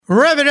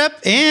Rev it up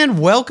and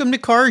welcome to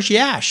Cars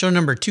Yeah, show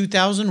number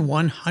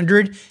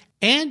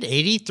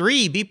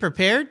 2183. Be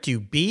prepared to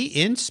be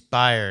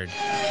inspired.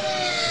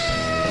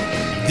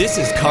 This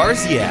is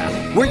Cars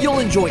Yeah, where you'll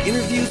enjoy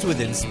interviews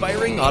with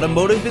inspiring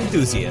automotive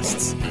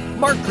enthusiasts.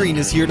 Mark Green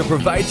is here to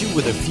provide you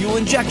with a fuel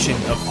injection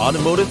of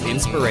automotive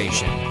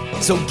inspiration.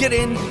 So get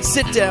in,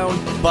 sit down,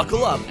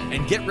 buckle up,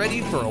 and get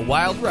ready for a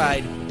wild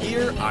ride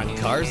here on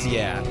Cars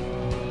Yeah.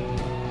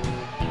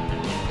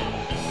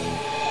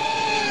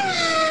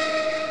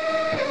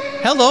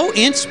 Hello,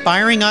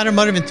 inspiring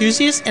automotive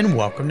enthusiasts, and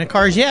welcome to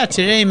Cars Yeah.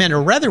 Today I'm in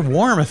a rather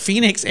warm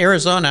Phoenix,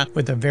 Arizona,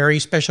 with a very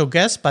special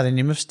guest by the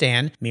name of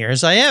Stan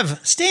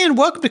Mirzayev. Stan,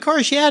 welcome to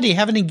Cars Yeah. Do you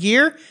have any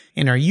gear?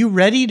 And are you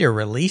ready to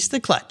release the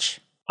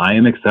clutch? I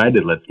am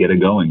excited. Let's get it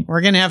going.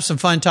 We're going to have some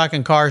fun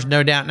talking cars,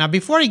 no doubt. Now,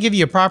 before I give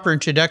you a proper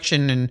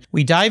introduction and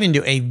we dive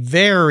into a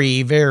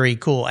very, very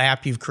cool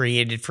app you've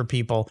created for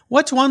people,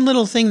 what's one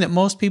little thing that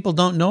most people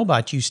don't know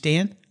about you,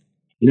 Stan?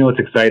 You know,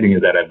 what's exciting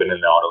is that I've been in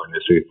the auto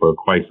industry for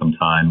quite some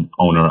time,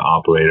 owner,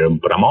 operator,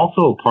 but I'm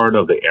also part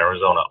of the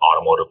Arizona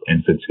Automotive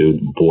Institute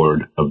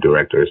Board of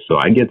Directors. So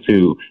I get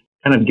to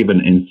kind of give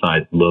an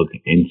inside look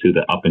into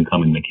the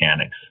up-and-coming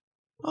mechanics.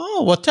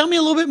 Oh, well, tell me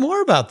a little bit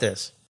more about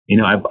this. You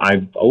know,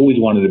 I've always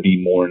wanted to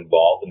be more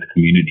involved in the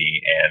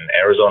community, and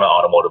Arizona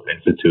Automotive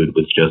Institute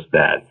was just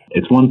that.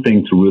 It's one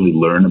thing to really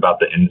learn about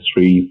the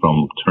industry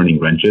from turning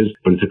wrenches,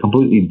 but it's a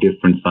completely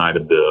different side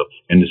of the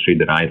industry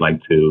that I'd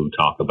like to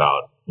talk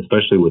about,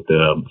 especially with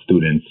the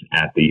students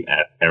at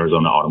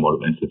Arizona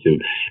Automotive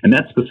Institute. And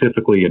that's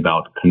specifically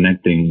about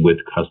connecting with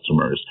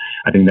customers.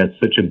 I think that's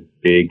such a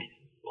big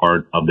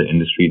part of the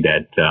industry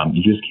that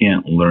you just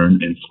can't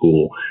learn in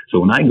school. So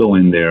when I go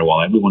in there,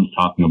 while everyone's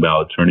talking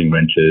about turning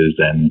wrenches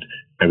and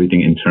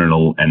everything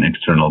internal and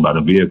external about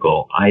a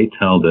vehicle, I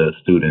tell the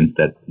students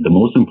that the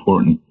most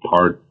important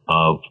part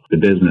of the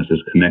business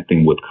is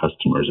connecting with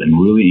customers and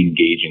really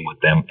engaging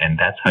with them. And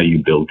that's how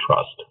you build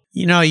trust.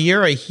 You know,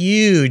 you're a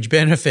huge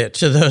benefit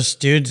to those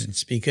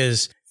students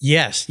because,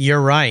 yes, you're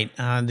right.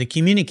 The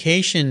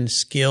communication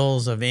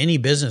skills of any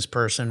business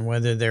person,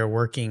 whether they're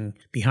working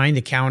behind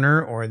the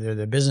counter or they're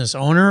the business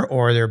owner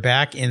or they're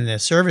back in the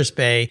service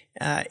bay,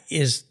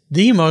 is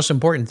the most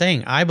important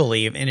thing, I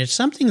believe. And it's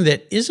something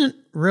that isn't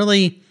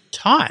really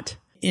taught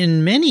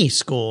in many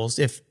schools,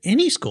 if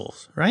any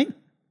schools, right?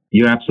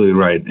 You're absolutely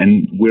right.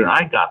 And where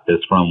I got this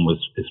from is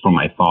from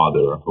my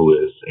father, who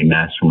is a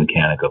master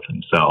mechanic of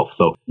himself.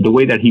 So the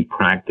way that he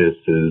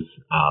practices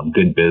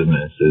good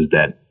business is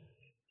that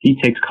he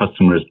takes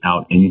customers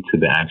out into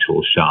the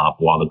actual shop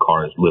while the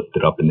car is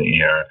lifted up in the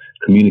air,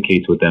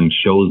 communicates with them,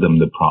 shows them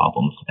the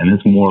problems. And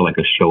it's more like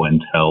a show and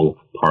tell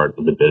part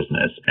of the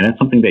business. And that's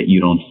something that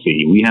you don't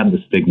see. We have the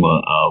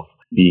stigma of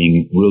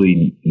being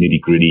really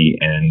nitty-gritty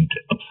and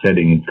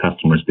upsetting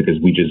customers because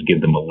we just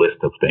give them a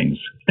list of things.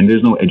 And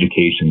there's no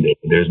education there.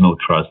 There's no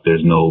trust.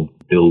 There's no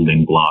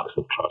building blocks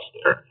of trust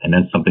there. And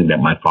that's something that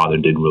my father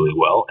did really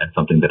well and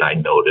something that I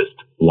noticed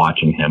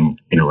watching him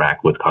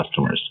interact with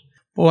customers.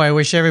 Boy, I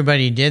wish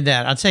everybody did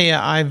that. I'll tell you,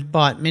 I've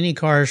bought many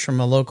cars from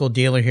a local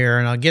dealer here,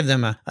 and I'll give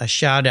them a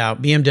shout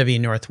out.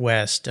 BMW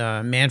Northwest.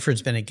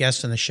 Manfred's been a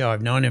guest on the show.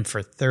 I've known him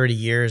for 30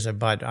 years. I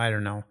bought,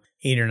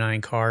 8 or 9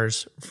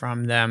 cars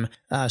from them.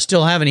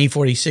 Still have an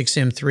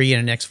E46 M3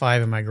 and an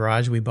X5 in my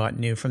garage. We bought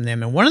new from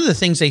them. And one of the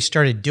things they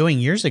started doing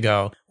years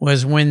ago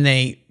was when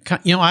they,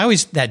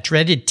 that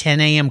dreaded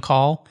 10 a.m.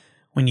 call,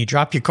 when you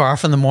drop your car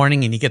off in the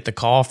morning and you get the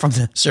call from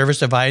the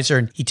service advisor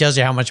and he tells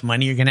you how much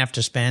money you're going to have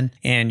to spend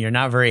and you're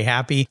not very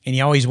happy. And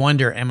you always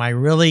wonder, am I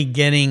really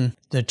getting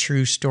the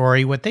true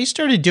story? What they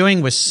started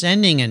doing was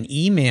sending an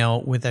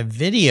email with a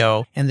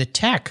video, and the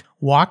tech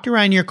walked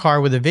around your car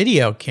with a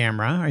video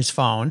camera or his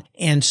phone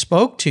and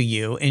spoke to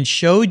you and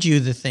showed you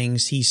the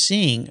things he's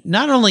seeing.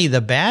 Not only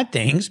the bad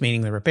things,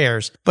 meaning the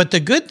repairs, but the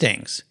good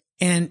things.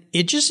 And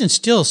it just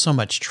instills so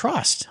much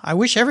trust. I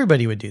wish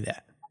everybody would do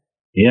that.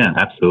 Yeah,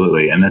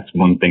 absolutely. And that's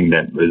one thing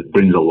that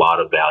brings a lot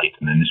of value to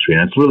the industry.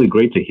 And it's really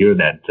great to hear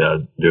that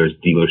there's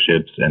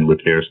dealerships and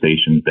repair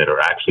stations that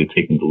are actually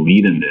taking the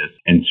lead in this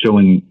and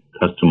showing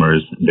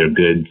customers their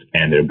goods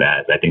and their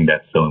bads. I think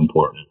that's so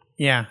important.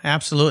 Yeah,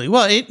 absolutely.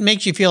 Well, it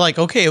makes you feel like,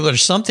 okay, well,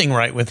 there's something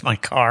right with my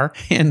car.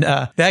 And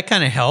that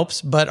kind of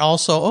helps. But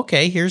also,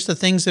 okay, here's the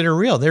things that are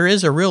real. There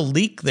is a real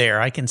leak there.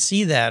 I can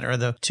see that. Or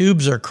the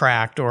tubes are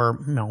cracked or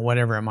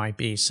whatever it might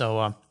be.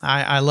 So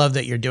I love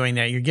that you're doing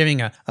that. You're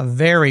giving a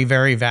very,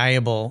 very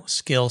valuable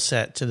skill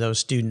set to those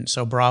students.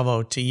 So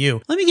bravo to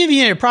you. Let me give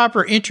you a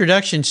proper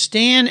introduction.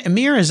 Stan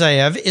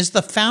Mirzayev is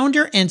the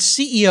founder and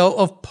CEO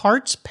of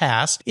Parts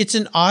Pass. It's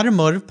an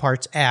automotive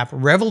parts app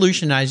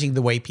revolutionizing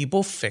the way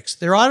people fix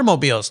their automobiles.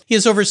 He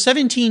has over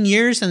 17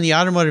 years in the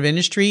automotive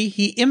industry.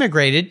 He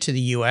immigrated to the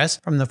U.S.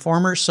 from the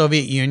former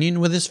Soviet Union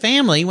with his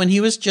family when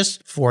he was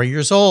just 4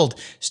 years old.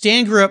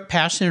 Stan grew up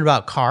passionate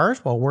about cars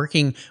while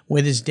working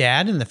with his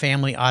dad in the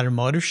family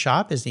automotive automotive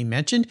shop, as he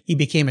mentioned. He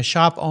became a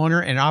shop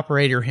owner and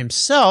operator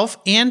himself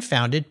and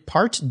founded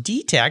Parts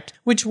Detect,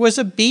 which was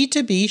a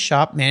B2B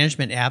shop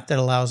management app that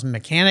allows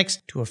mechanics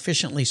to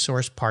efficiently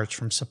source parts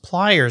from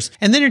suppliers.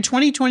 And then in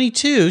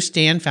 2022,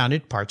 Stan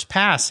founded Parts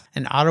Pass,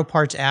 an auto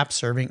parts app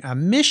serving a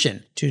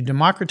mission to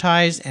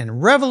democratize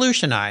and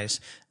revolutionize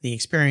the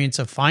experience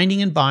of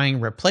finding and buying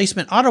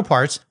replacement auto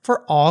parts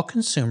for all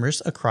consumers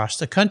across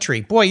the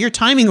country. Boy, your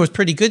timing was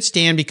pretty good,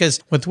 Stan, because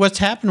with what's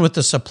happened with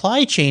the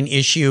supply chain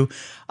issue,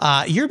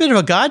 you're a bit of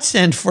a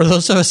godsend for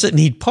those of us that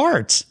need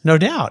parts, no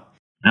doubt.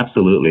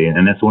 Absolutely.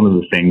 And that's one of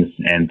the things.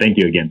 And thank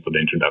you again for the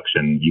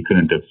introduction. You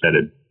couldn't have said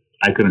it.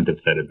 I couldn't have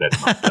said it better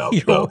myself.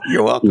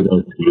 You're welcome.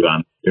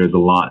 There's a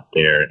lot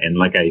there. And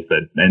like I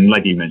said, and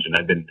like you mentioned,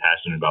 I've been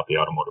passionate about the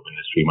automotive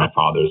industry. My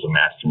father is a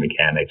master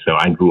mechanic, so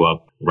I grew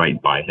up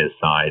right by his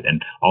side.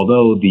 And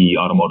although the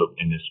automotive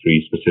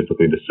industry,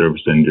 specifically the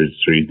service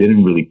industry,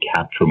 didn't really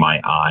capture my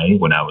eye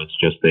when I was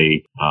just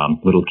a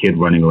little kid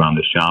running around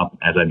the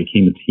shop, as I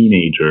became a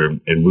teenager,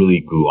 it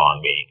really grew on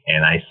me.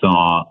 And I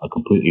saw a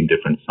completely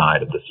different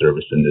side of the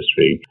service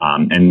industry.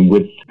 And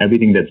with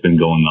everything that's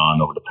been going on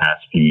over the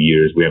past few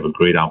years, we have a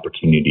great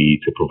opportunity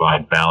to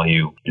provide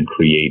value and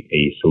create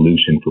a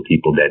solution for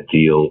people that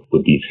deal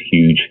with these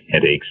huge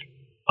headaches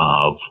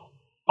of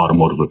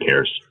automotive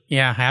repairs.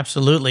 Yeah,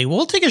 absolutely.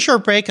 We'll take a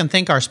short break and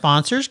thank our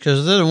sponsors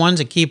because they're the ones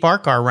that keep our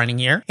car running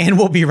here. And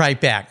we'll be right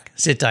back.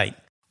 Sit tight.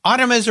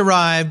 Autumn has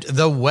arrived,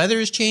 the weather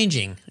is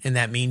changing, and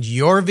that means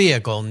your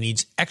vehicle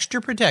needs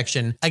extra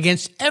protection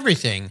against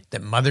everything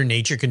that Mother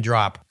Nature can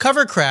drop.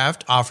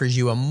 Covercraft offers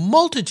you a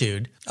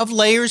multitude of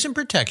layers and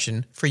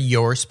protection for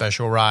your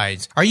special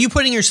rides. Are you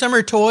putting your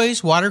summer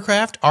toys,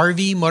 watercraft,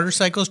 RV,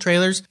 motorcycles,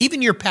 trailers,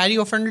 even your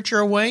patio furniture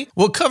away?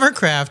 Well,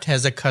 Covercraft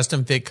has a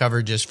custom fit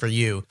cover just for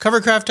you.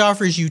 Covercraft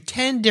offers you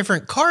 10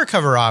 different car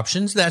cover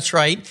options. That's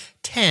right,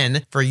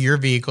 10 for your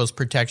vehicle's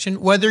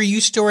protection, whether you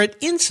store it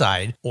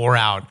inside or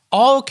out.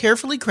 All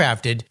carefully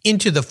crafted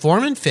into the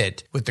form and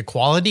fit with the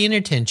quality and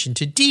attention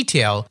to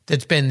detail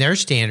that's been their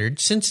standard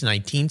since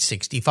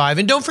 1965.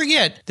 And don't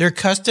forget their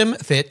custom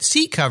fit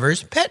seat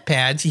covers, pet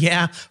pads,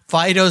 yeah,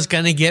 Fido's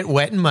gonna get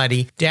wet and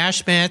muddy,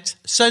 dash mats,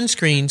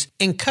 sunscreens,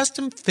 and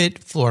custom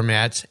fit floor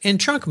mats and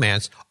trunk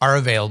mats are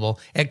available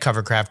at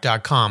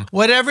covercraft.com.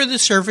 Whatever the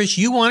surface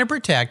you want to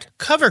protect,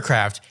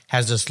 Covercraft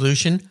has a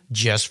solution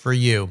just for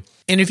you.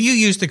 And if you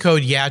use the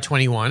code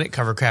YEAH21 at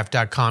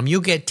covercraft.com,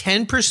 you'll get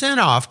 10%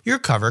 off your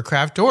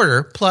Covercraft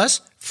order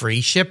plus free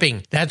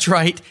shipping. That's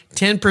right,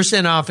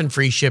 10% off and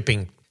free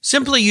shipping.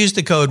 Simply use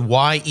the code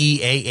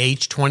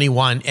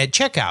YEAH21 at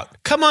checkout.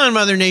 Come on,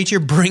 Mother Nature,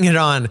 bring it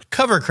on.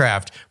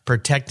 Covercraft,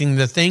 protecting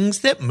the things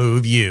that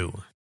move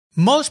you.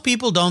 Most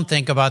people don't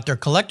think about their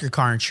collector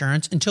car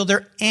insurance until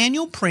their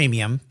annual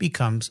premium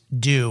becomes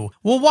due.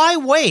 Well, why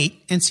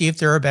wait and see if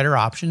there are better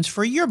options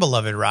for your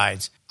beloved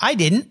rides? I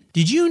didn't.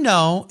 Did you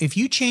know if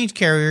you change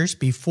carriers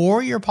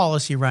before your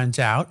policy runs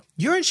out,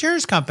 your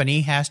insurance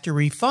company has to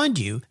refund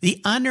you the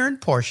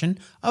unearned portion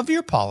of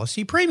your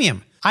policy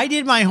premium? I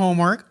did my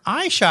homework,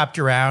 I shopped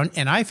around,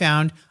 and I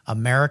found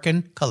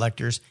American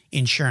Collectors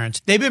Insurance.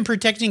 They've been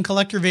protecting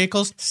collector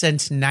vehicles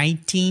since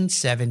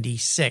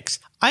 1976.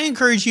 I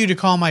encourage you to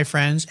call my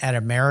friends at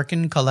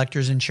American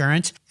Collectors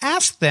Insurance.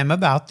 Ask them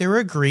about their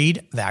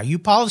agreed value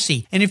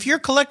policy. And if your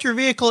collector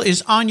vehicle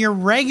is on your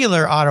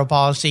regular auto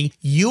policy,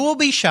 you will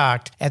be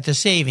shocked at the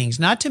savings,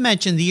 not to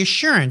mention the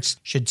assurance,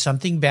 should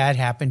something bad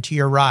happen to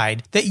your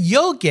ride, that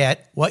you'll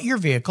get what your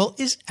vehicle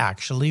is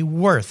actually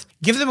worth.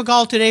 Give them a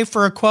call today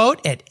for a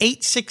quote at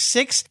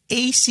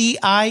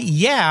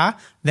 866-ACI-YEAH.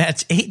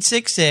 That's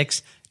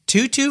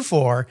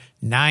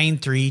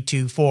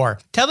 866-224-9324.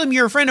 Tell them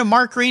you're a friend of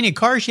Mark Green at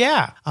Cars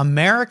Yeah!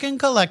 American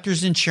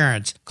Collectors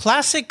Insurance.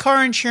 Classic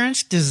car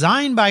insurance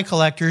designed by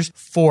collectors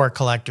for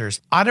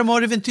collectors.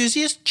 Automotive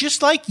enthusiasts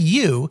just like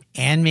you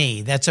and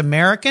me. That's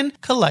American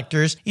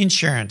Collectors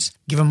Insurance.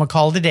 Give them a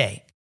call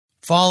today.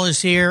 Fall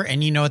is here,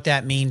 and you know what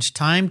that means.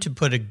 Time to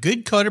put a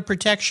good coat of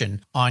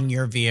protection on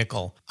your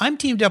vehicle. I'm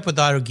teamed up with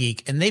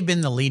AutoGeek, and they've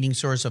been the leading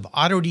source of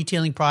auto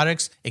detailing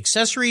products,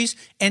 accessories,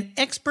 and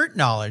expert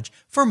knowledge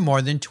for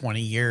more than 20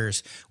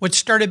 years. What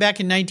started back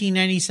in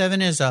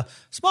 1997 as a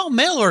small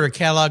mail-order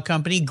catalog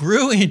company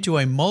grew into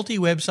a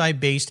multi-website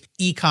based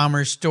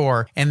e-commerce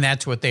store, and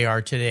that's what they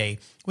are today.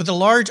 With a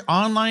large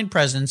online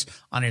presence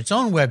on its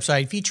own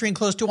website featuring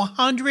close to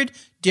 100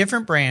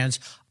 different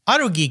brands,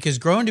 AutoGeek has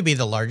grown to be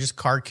the largest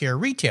car care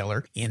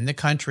retailer in the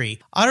country.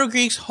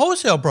 AutoGeek's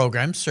wholesale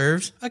program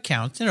serves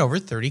accounts in over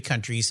 30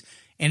 countries,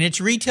 and its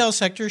retail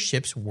sector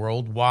ships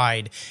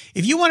worldwide.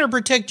 If you want to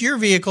protect your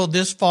vehicle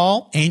this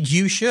fall, and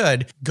you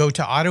should, go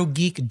to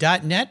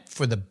autogeek.net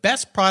for the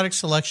best product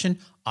selection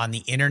on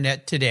the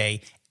internet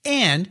today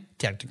and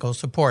technical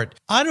support.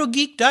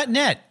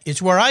 Autogeek.net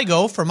is where I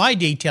go for my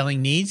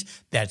detailing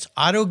needs. That's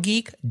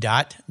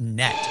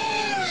autogeek.net.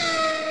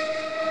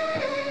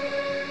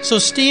 So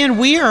Stan,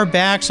 we are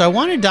back. So I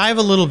want to dive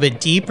a little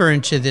bit deeper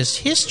into this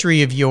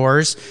history of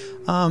yours.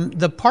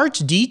 The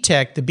Parts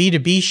Detect, the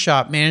B2B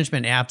shop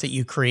management app that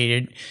you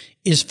created,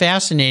 is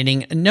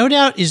fascinating. No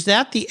doubt, is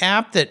that the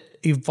app that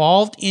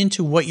evolved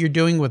into what you're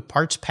doing with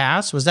Parts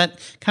Pass? Was that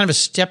kind of a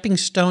stepping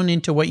stone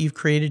into what you've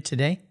created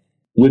today?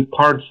 With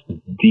Parts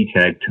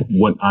Detect,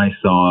 what I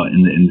saw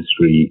in the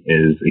industry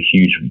is a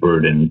huge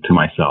burden to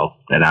myself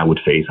that I would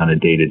face on a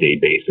day-to-day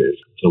basis.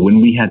 So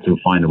when we had to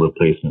find a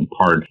replacement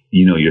part,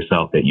 you know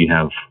yourself that you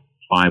have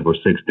 5 or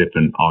 6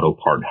 different auto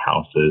part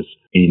houses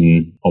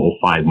in a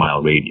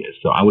 5-mile radius.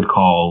 So I would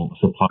call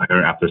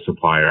supplier after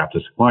supplier after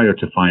supplier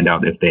to find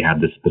out if they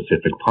have this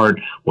specific part,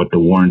 what the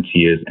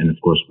warranty is, and of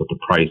course what the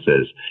price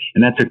is.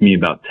 And that took me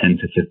about 10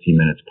 to 15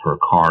 minutes per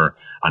car.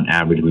 On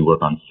average, we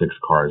work on 6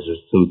 cars.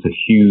 So it's a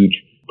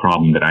huge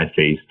problem that I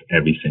faced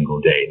every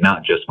single day.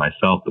 Not just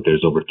myself, but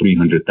there's over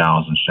 300,000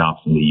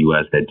 shops in the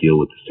U.S. that deal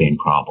with the same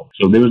problem.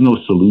 So there was no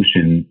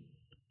solution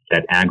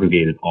that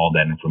aggregated all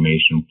that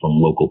information from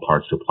local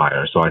parts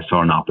suppliers. So I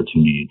saw an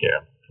opportunity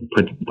there.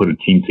 Put a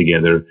team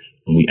together,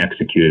 and we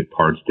executed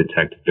Parts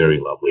Detect very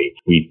lovely.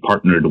 We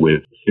partnered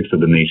with 6 of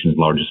the nation's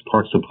largest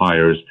parts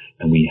suppliers,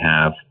 and we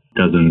have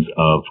dozens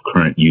of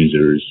current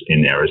users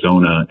in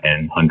Arizona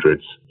and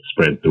hundreds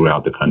spread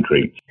throughout the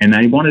country. And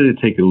I wanted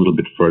to take it a little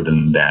bit further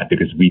than that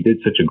because we did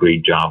such a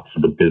great job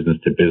for the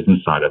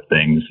business-to-business side of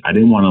things. I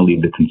didn't want to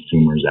leave the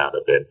consumers out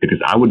of it because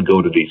I would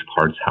go to these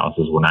parts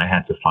houses when I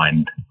had to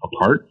find a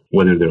part,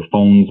 whether their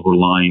phones were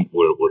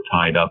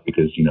tied up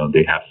because, you know,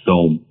 they have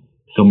so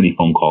many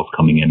phone calls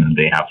coming in and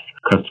they have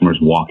customers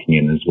walking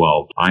in as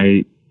well.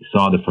 I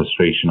saw the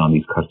frustration on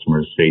these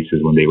customers'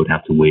 faces when they would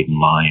have to wait in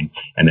line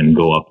and then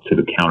go up to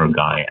the counter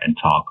guy and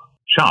talk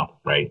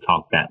shop, right?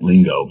 Talk that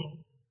lingo.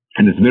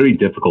 And it's very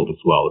difficult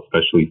as well,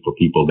 especially for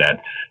people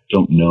that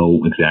don't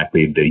know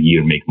exactly the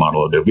year, make,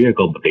 model of their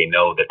vehicle, but they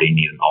know that they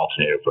need an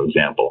alternator, for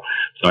example.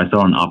 So I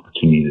saw an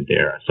opportunity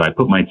there. So I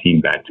put my team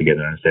back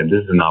together and said,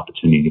 this is an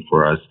opportunity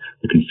for us.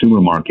 The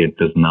consumer market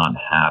does not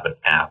have an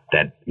app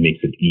that makes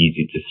it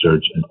easy to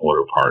search and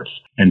order parts.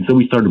 And so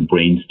we started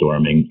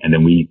brainstorming, and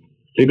then we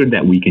figured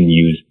that we can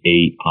use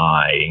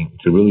AI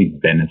to really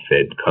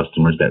benefit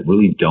customers that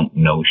really don't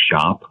know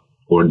shop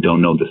or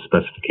don't know the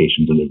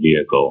specifications of the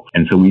vehicle.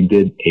 And so we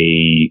did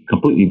a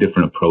completely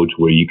different approach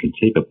where you can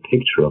take a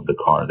picture of the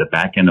car, the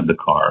back end of the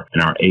car,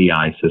 and our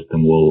AI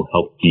system will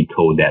help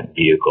decode that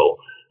vehicle.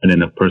 And then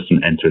the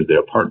person enters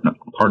their part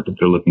that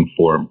they're looking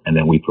for, and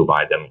then we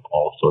provide them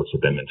all sorts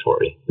of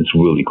inventory. It's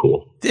really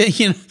cool.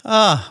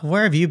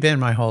 Where have you been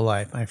my whole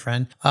life, my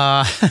friend?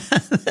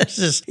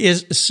 This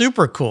is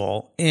super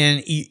cool.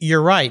 And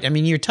you're right. I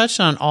mean, you touched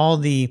on all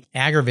the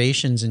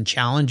aggravations and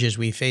challenges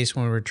we face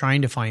when we're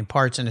trying to find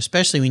parts, and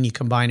especially when you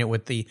combine it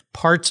with the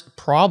parts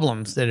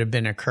problems that have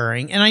been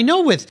occurring. And I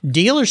know with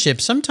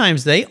dealerships,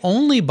 sometimes they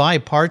only buy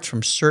parts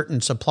from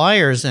certain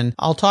suppliers, and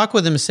I'll talk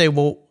with them and say,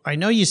 well, I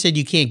know you said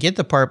you can't get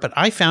the part, but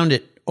I found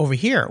it over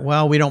here.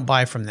 Well, we don't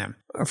buy from them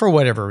for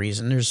whatever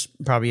reason. There's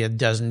probably a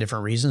dozen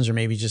different reasons or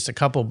maybe just a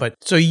couple. But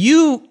so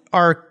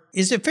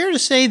is it fair to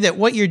say that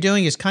what you're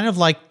doing is kind of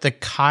like the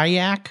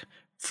kayak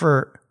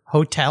for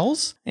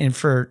hotels and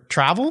for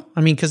travel?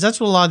 I mean, because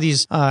that's what a lot of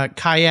these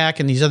kayak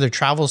and these other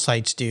travel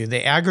sites do.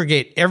 They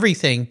aggregate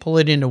everything, pull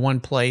it into one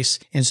place,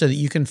 and so that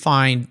you can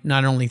find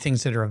not only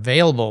things that are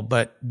available,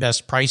 but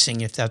best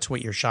pricing if that's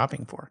what you're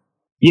shopping for.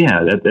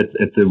 Yeah,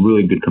 that's a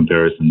really good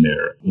comparison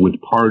there.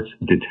 With Parts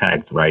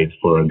Detect, right,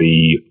 for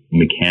the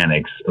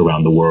mechanics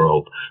around the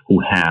world who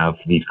have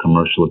these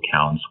commercial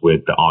accounts with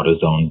the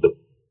AutoZone, the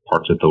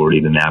Parts Authority,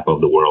 the NAPA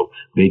of the world,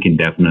 they can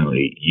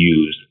definitely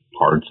use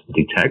Parts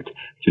Detect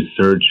to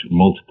search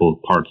multiple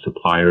part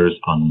suppliers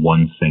on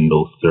one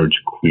single search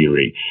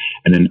query.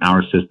 And then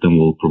our system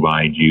will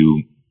provide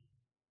you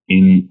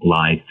in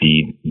live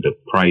feed the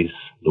price,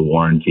 the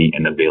warranty,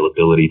 and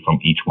availability from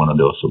each one of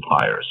those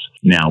suppliers.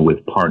 Now,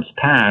 with Parts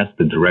Pass,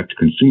 the direct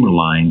consumer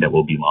line that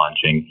we'll be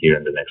launching here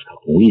in the next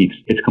couple of weeks,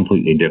 it's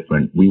completely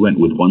different. We went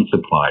with one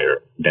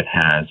supplier that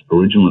has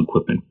original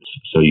equipment.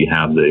 So you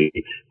have the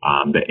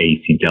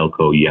AC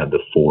Delco, you have the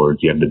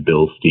Fords, you have the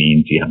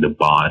Bilsteins, you have the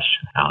Bosch,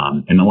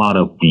 and a lot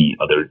of the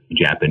other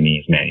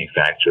Japanese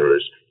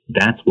manufacturers.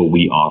 That's what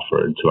we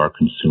offer to our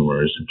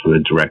consumers for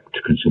the direct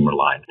consumer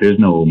line. There's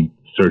no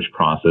search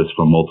process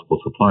for multiple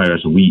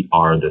suppliers. We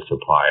are the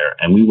supplier,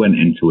 and we went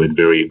into it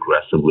very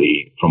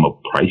aggressively from a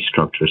price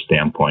structure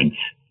standpoint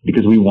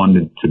because we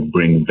wanted to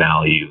bring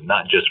value,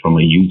 not just from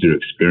a user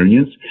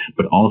experience,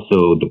 but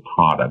also the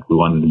product. We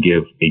wanted to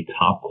give a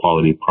top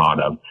quality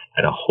product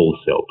at a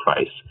wholesale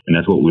price. And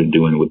that's what we're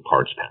doing with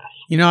Parts Pass.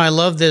 You know, I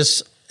love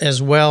this as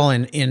well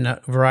in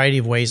a variety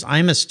of ways.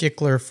 I'm a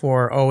stickler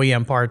for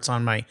OEM parts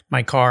on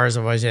my cars.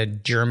 I've always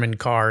had German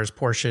cars,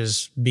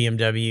 Porsches,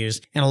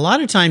 BMWs. And a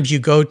lot of times you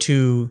go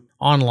to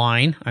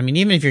online. I mean,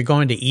 even if you're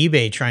going to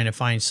eBay trying to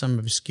find some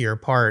obscure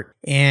part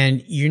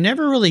and you're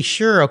never really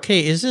sure,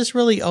 okay, is this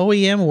really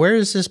OEM? Where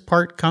does this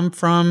part come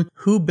from?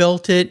 Who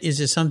built it? Is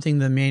it something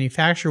the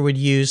manufacturer would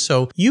use?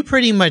 So you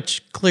pretty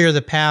much clear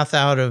the path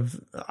out of,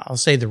 I'll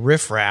say, the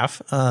riffraff,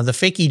 the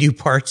fakey-do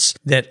parts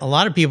that a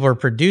lot of people are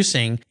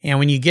producing. And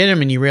when you get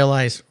them and you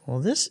realize, well,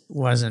 this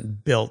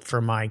wasn't built for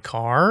my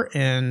car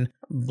and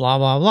blah,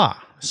 blah, blah.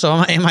 So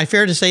am I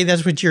fair to say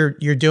that's what you're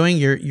doing?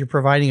 You're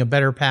providing a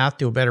better path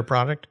to a better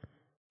product?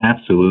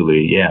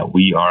 Absolutely. Yeah,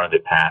 we are the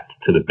path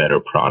to the better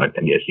product,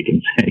 I guess you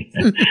can say.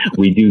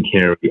 We do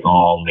carry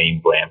all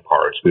name brand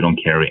parts. We don't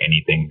carry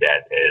anything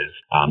that is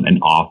an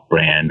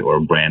off-brand or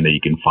a brand that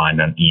you can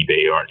find on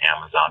eBay or on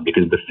Amazon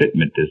because the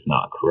fitment is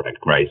not correct,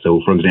 right?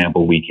 So, for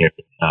example, we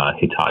carry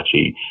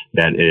Hitachi,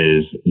 that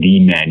is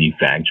the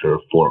manufacturer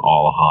for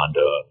all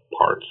Honda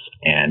parts,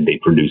 and they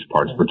produce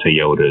parts for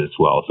Toyota as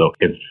well. So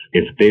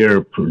if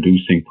they're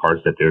producing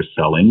parts that they're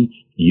selling,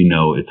 you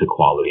know it's a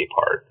quality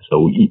part.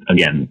 So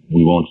again,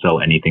 we won't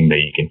sell anything that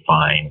you can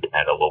find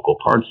at a local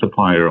parts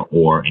supplier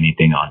or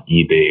anything on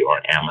eBay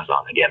or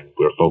Amazon. Again,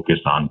 we're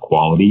focused on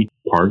quality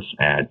parts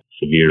at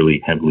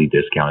severely, heavily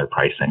discounted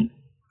pricing.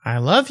 I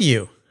love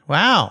you.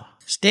 Wow.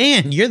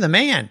 Stan, you're the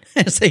man,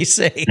 as they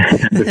say.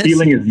 The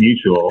feeling is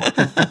mutual.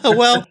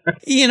 Well,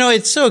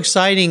 it's so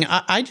exciting.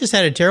 I just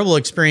had a terrible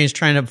experience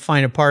trying to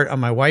find a part on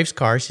my wife's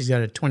car. She's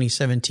got a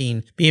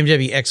 2017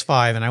 BMW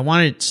X5, and I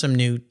wanted some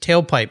new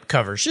tailpipe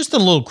covers, just the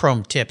little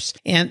chrome tips.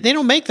 And they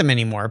don't make them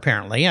anymore,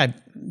 apparently. I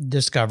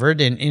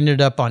discovered and ended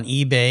up on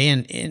eBay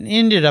and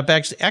ended up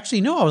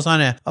actually, I was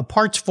on a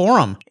parts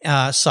forum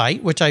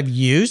site, which I've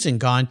used and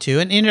gone to,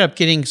 and ended up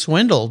getting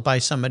swindled by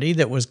somebody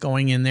that was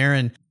going in there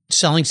and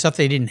selling stuff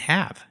they didn't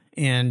have.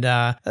 And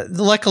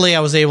luckily,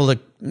 I was able to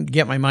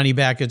get my money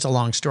back. It's a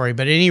long story.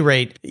 But at any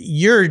rate,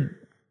 you're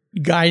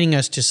guiding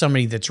us to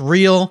somebody that's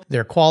real,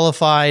 they're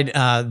qualified,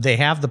 they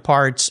have the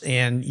parts,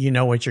 and you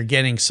know what you're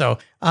getting. So,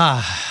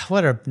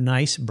 what a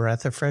nice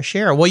breath of fresh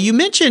air. Well, you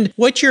mentioned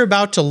what you're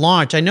about to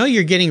launch. I know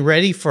you're getting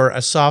ready for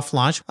a soft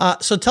launch.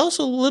 So tell us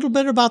a little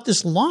bit about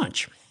this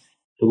launch.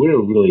 So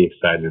we're really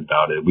excited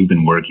about it. We've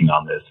been working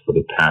on this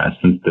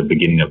since the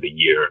beginning of the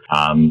year.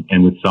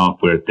 And with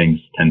software, things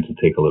tend to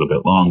take a little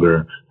bit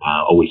longer,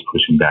 always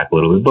pushing back a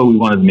little bit, but we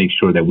wanted to make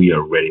sure that we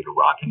are ready to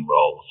rock and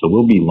roll. So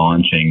we'll be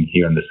launching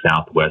here in the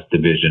Southwest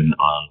Division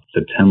on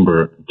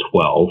September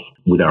 12th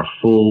with our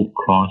full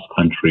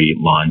cross-country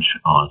launch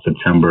on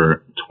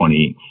September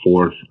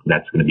 24th.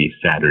 That's going to be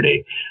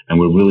Saturday. And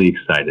we're really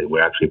excited.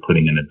 We're actually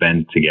putting an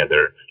event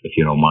together, if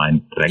you don't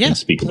mind, that I can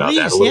speak about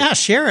that a little. Yeah,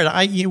 share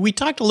it. We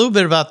talked a little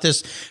bit about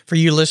this for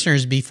you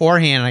listeners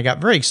beforehand. I got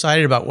very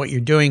excited about what you're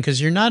doing because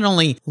you're not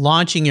only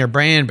launching your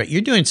brand, but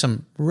you're doing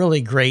some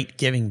really great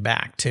giving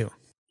back too.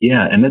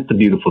 Yeah, and that's the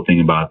beautiful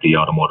thing about the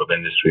automotive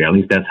industry. At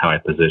least that's how I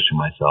position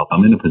myself.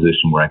 I'm in a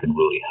position where I can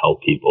really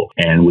help people.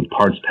 And with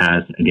Parts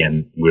Pass,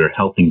 again, we're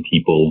helping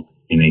people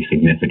in a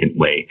significant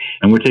way.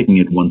 And we're taking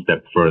it one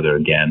step further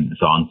again.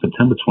 So on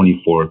September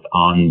 24th,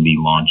 on the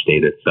launch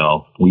date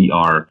itself, we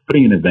are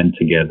putting an event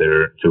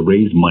together to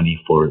raise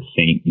money for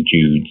St.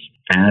 Jude's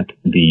at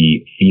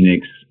the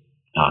Phoenix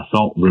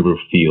Salt River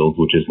Field,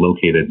 which is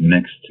located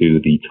next to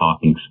the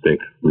Talking Stick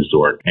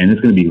Resort. And it's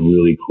going to be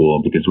really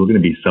cool because we're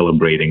going to be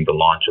celebrating the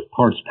launch of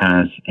Parts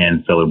Pass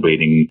and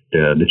celebrating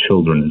the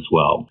children as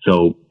well.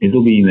 So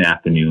it'll be in the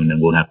afternoon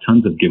and we'll have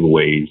tons of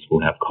giveaways.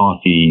 We'll have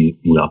coffee,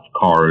 we'll have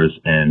cars,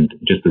 and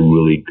just a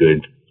really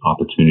good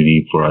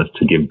opportunity for us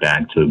to give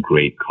back to a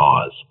great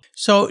cause.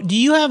 So do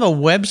you have a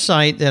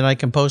website that I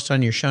can post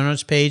on your show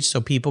notes page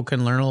so people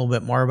can learn a little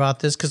bit more about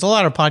this? Because a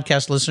lot of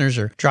podcast listeners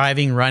are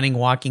driving, running,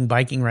 walking,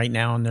 biking right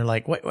now, and they're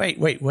like, wait,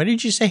 what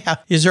did you say?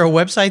 Is there a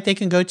website they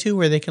can go to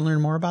where they can learn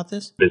more about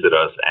this? Visit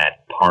us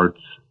at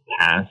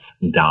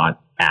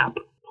partspass.app,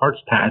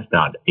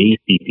 partspass.app.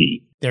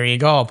 There you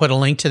go. I'll put a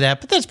link to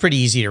that, but that's pretty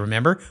easy to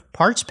remember.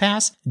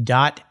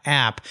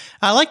 Partspass.app.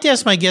 I like to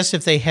ask my guests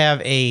if they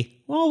have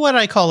what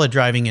I call a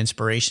driving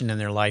inspiration in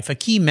their life, a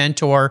key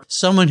mentor,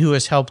 someone who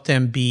has helped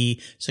them be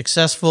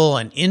successful,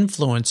 an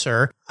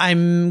influencer.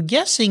 I'm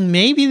guessing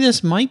maybe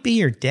this might be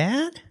your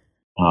dad?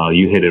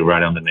 You hit it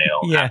right on the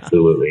nail. Yeah.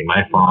 Absolutely.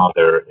 My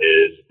father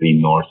is the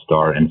North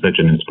Star and such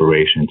an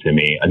inspiration to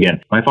me. Again,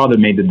 my father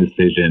made the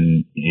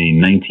decision in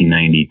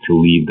 1990 to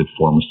leave the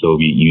former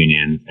Soviet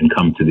Union and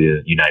come to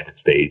the United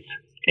States.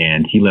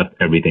 And he left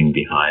everything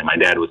behind. My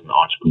dad was an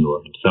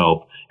entrepreneur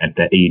himself. At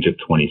the age of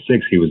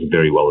 26, he was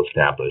very well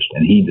established,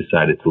 and he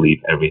decided to leave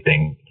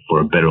everything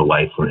for a better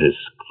life for his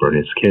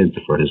kids,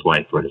 for his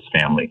wife, for his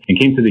family, and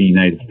came to the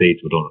United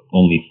States with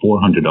only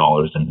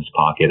 $400 in his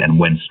pocket and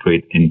went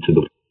straight into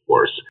the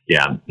workforce.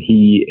 Yeah,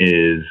 he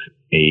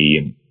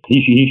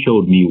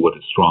showed me what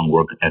a strong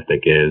work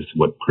ethic is,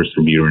 what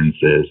perseverance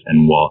is,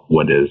 and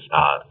what is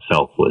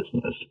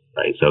selflessness.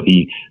 Right. So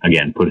he,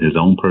 again, put his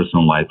own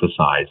personal life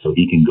aside so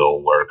he can go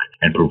work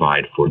and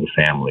provide for the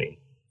family.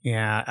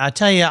 Yeah, I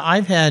tell you,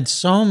 I've had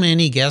so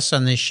many guests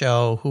on this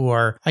show who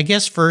are, I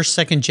guess, first,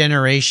 second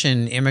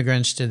generation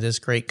immigrants to this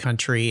great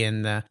country,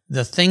 and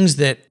the things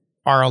that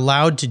are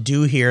allowed to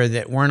do here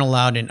that weren't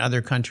allowed in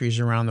other countries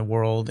around the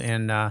world.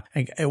 And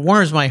it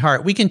warms my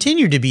heart. We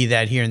continue to be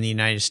that here in the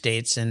United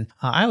States. And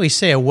I always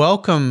say I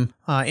welcome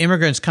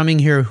immigrants coming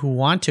here who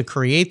want to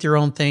create their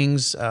own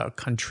things,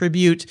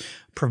 contribute,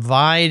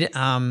 provide.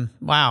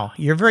 Wow,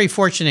 you're a very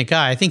fortunate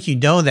guy. I think you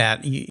know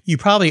that. You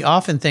probably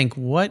often think,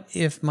 what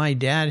if my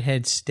dad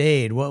had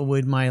stayed? What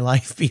would my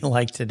life be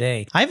like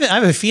today? I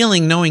have a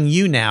feeling, knowing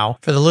you now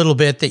for the little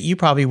bit, that you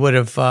probably would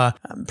have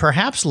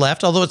perhaps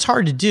left, although it's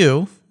hard to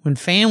do. when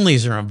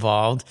families are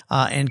involved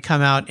and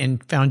come out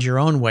and found your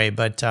own way.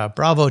 But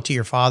bravo to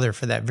your father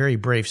for that very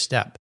brave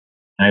step.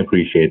 I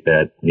appreciate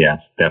that. Yes,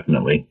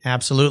 definitely.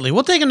 Absolutely.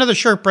 We'll take another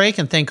short break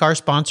and thank our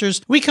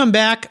sponsors. We come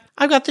back.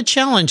 I've got the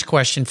challenge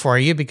question for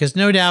you because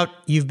no doubt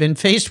you've been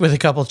faced with a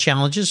couple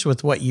challenges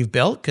with what you've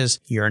built because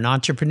you're an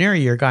entrepreneur.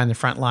 You're a guy on the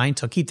front line.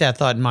 So keep that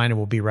thought in mind and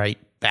we'll be right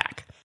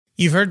back.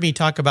 You've heard me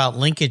talk about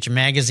Linkage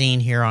Magazine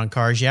here on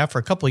Cars Yeah for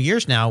a couple of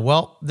years now.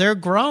 Well, they're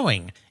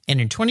growing. And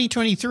in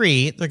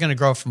 2023, they're going to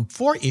grow from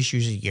 4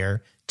 issues a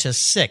year to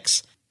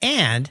 6.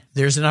 And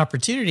there's an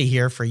opportunity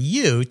here for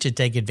you to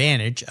take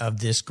advantage of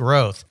this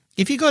growth.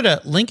 If you go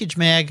to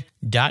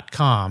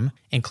linkagemag.com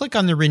and click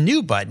on the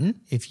Renew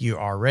button, if you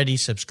already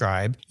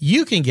subscribe,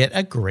 you can get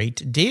a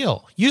great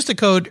deal. Use the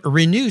code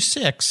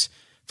RENEW6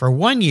 for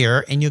 1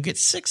 year and you'll get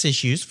 6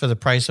 issues for the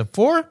price of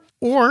 4,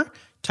 or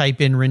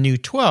type in Renew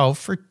 12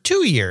 for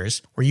 2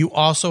 years, where you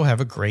also have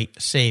a great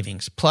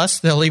savings. Plus,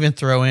 they'll even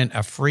throw in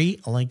a free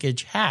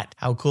Linkage hat.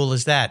 How cool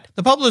is that?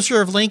 The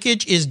publisher of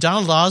Linkage is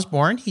Donald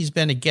Osborne. He's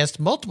been a guest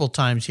multiple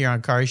times here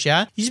on Cars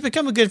Yeah. He's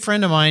become a good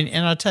friend of mine,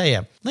 and I'll tell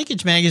you,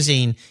 Linkage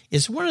Magazine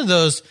is one of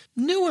those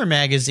newer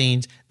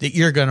magazines that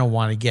you're going to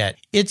want to get.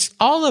 It's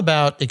all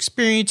about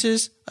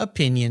experiences,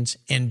 opinions,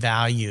 and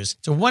values.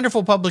 It's a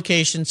wonderful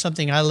publication,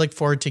 something I look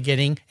forward to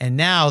getting. And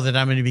now that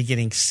I'm going to be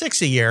getting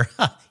 6 a year,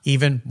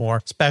 even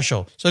more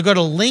special. So go to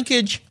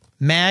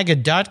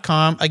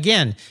linkagemag.com.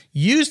 Again,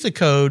 use the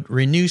code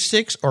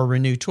RENEW6 or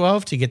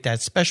RENEW12 to get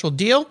that special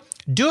deal.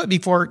 Do it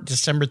before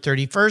December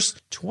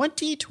 31st,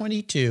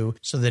 2022,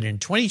 so that in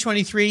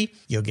 2023,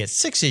 you'll get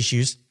 6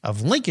 issues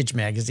of Linkage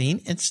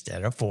Magazine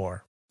instead of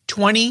 4.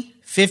 20,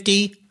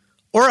 50,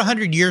 or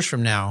 100 years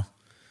from now,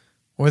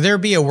 will there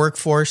be a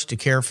workforce to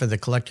care for the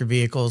collector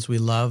vehicles we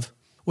love?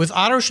 With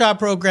auto shop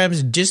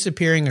programs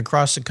disappearing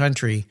across the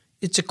country,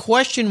 it's a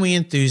question we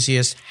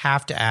enthusiasts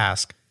have to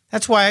ask.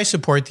 That's why I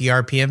support the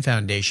RPM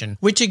Foundation,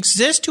 which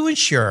exists to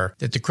ensure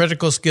that the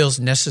critical skills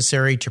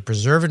necessary to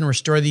preserve and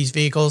restore these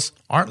vehicles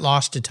aren't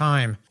lost to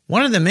time.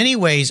 One of the many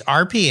ways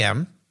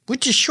RPM,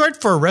 which is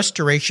short for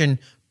Restoration,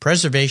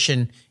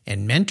 Preservation,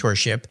 and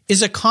Mentorship,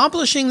 is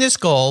accomplishing this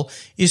goal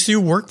is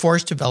through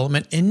workforce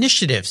development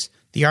initiatives.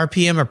 The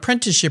RPM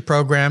Apprenticeship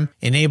Program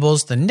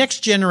enables the next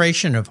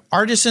generation of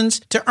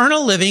artisans to earn a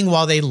living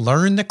while they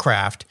learn the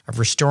craft of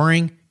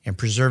restoring and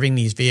preserving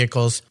these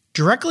vehicles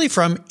directly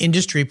from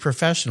industry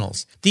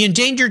professionals. The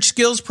Endangered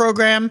Skills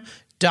Program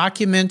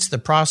documents the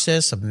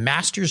process of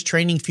masters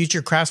training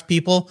future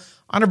craftspeople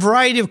on a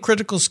variety of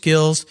critical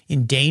skills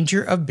in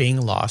danger of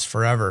being lost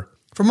forever.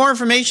 For more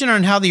information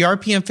on how the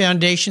RPM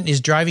Foundation is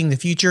driving the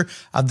future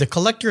of the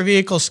collector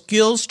vehicle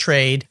skills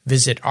trade,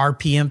 visit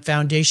RPM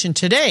Foundation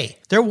today.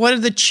 They're one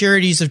of the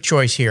charities of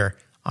choice here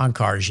on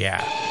Cars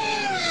Yeah.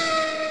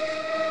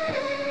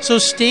 So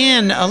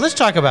Stan, let's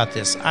talk about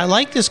this. I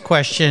like this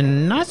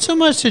question, not so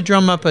much to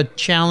drum up a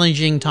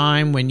challenging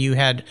time when you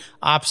had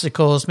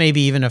obstacles, maybe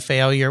even a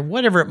failure,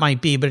 whatever it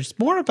might be, but it's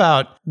more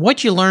about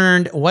what you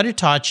learned, what it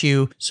taught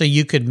you so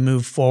you could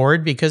move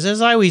forward. Because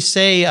as I always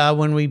say,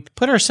 when we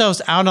put ourselves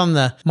out on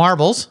the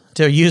marbles,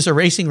 to use a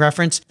racing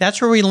reference,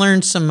 that's where we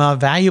learn some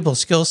valuable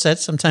skill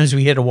sets. Sometimes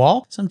we hit a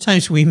wall,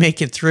 sometimes we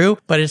make it through,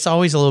 but it's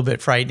always a little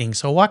bit frightening.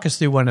 So walk us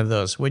through one of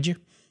those, would you?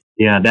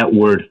 Yeah, that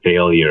word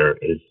failure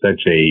is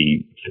such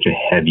a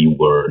heavy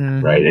word,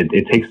 right?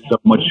 It takes so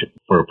much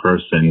for a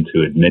person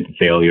to admit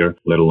failure,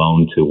 let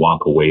alone to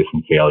walk away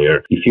from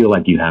failure. You feel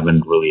like you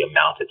haven't really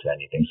amounted to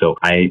anything. So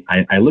I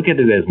look at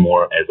it as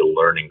more as a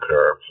learning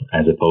curve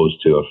as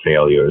opposed to a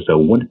failure. So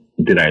what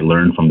did I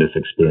learn from this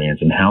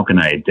experience and how can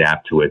I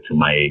adapt to it to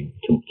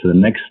the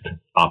next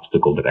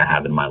obstacle that I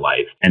have in my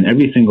life? And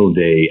every single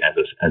day as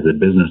a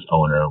business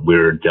owner,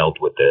 we're dealt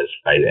with this,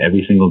 right?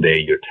 Every single day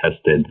you're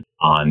tested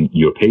on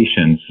your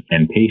patience,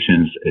 and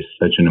patience is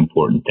such an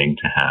important thing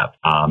to have.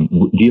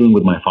 Dealing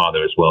with my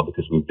father as well,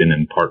 because we've been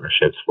in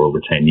partnerships for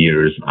over 10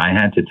 years, I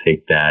had to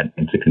take that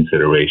into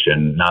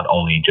consideration, not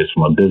only just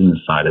from a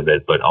business side of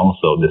it, but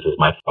also this is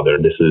my father,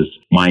 this is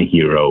my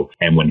hero.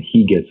 And when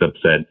he gets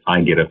upset,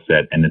 I get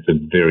upset, and it's a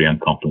very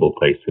uncomfortable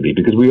place to be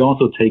because we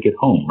also take it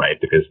home, right?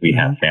 Because we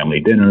have family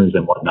dinners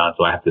and whatnot,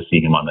 so I have to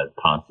see him on a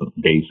constant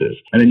basis.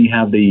 And then you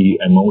have the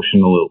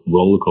emotional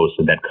roller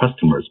coaster that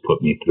customers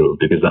put me through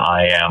because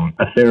I am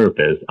a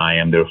therapist. I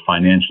am their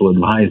financial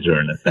advisor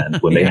in a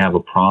sense. When they have a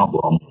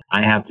problem,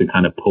 I have to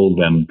kind of pull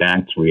them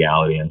back to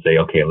reality and say,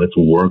 okay, let's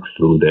work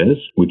through this.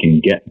 We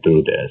can get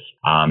through this.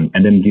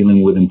 And then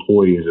dealing with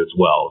employees as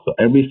well. So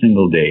every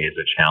single day is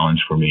a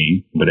challenge for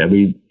me, but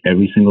every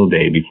single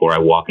day before I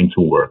walk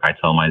into work, I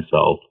tell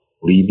myself,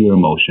 leave your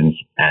emotions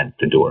at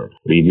the door.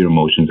 Leave your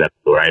emotions at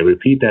the door. I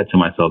repeat that to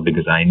myself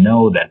because I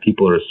know that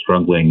people are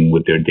struggling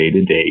with their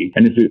day-to-day.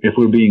 And if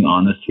we're being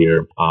honest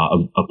here,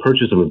 a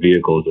purchase of a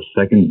vehicle is the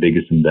second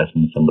biggest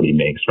investment somebody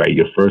makes, right?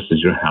 Your first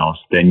is your house,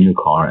 then your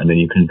car, and then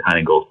you can kind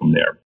of go from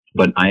there.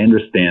 But I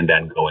understand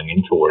that going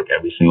into work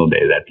every single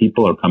day that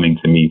people are coming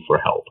to me for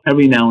help.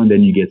 Every now and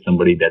then you get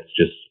somebody that's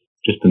just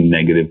just a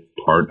negative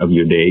part of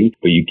your day,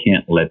 but you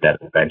can't let that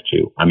affect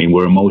you. I mean,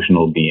 we're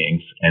emotional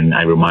beings, and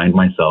I remind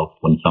myself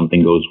when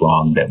something goes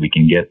wrong that we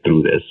can get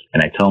through this.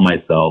 And I tell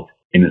myself,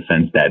 in a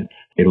sense, that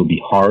it'll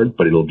be hard,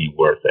 but it'll be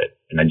worth it.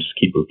 And I just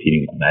keep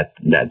repeating that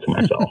to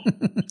myself.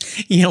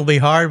 It'll be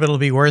hard, but it'll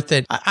be worth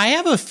it. I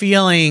have a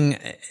feeling,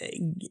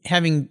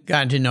 having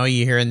gotten to know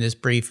you here in this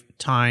brief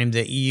time,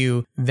 that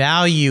you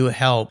value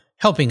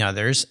helping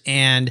others.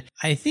 And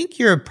I think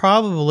you're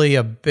probably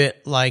a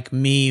bit like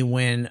me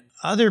when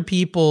other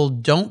people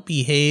don't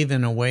behave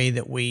in a way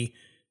that we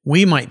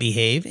might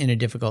behave in a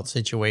difficult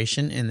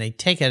situation, and they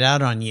take it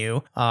out on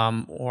you,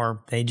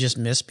 or they just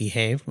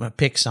misbehave.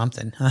 Pick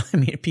something. I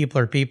mean, people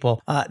are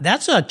people.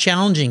 That's a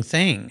challenging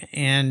thing.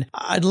 And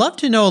I'd love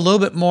to know a little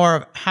bit more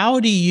of how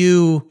do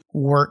you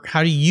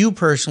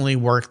personally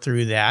work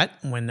through that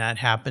when that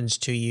happens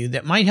to you,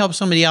 that might help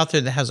somebody out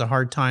there that has a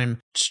hard time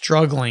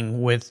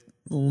struggling with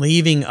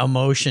leaving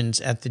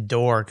emotions at the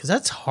door, because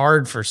that's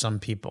hard for some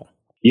people.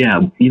 Yeah,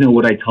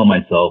 what I tell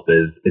myself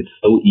is it's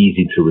so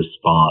easy to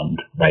respond,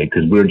 right?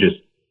 Because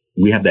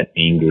we have that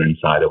anger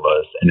inside of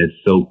us, and it's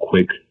so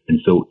quick and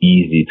so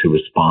easy to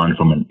respond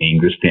from an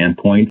anger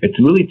standpoint. It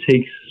really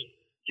takes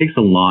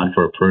a lot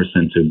for a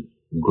person to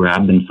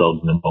grab themselves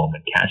in the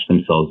moment, catch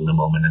themselves in the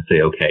moment, and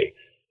say, okay,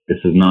 this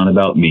is not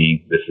about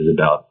me, this is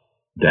about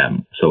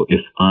them. So if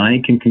I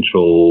can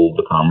control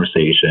the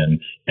conversation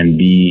and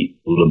be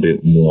a little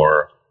bit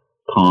more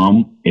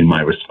calm in my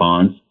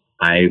response,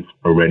 I've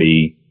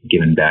already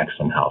given back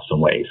somehow,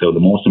 some way. So the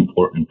most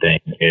important thing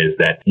is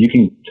that you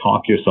can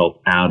talk yourself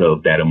out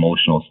of that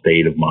emotional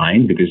state of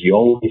mind, because you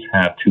always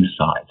have two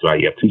sides,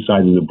 right? You have two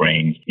sides of the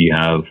brain. You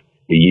have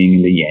the yin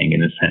and the yang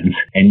in a sense,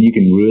 and you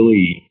can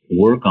really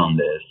work on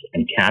this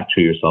and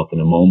capture yourself in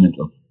a moment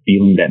of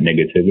feeling that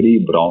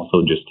negativity, but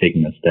also just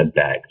taking a step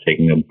back,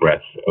 taking a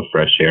breath of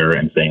fresh air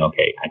and saying,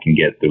 okay, I can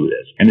get through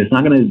this. And it's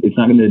not going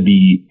to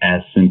be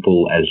as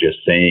simple as just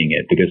saying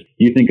it, because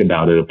you think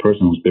about it, a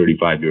person who's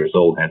 35 years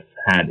old has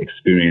had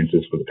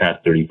experiences for the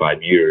past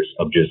 35 years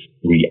of just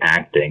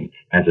reacting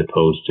as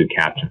opposed to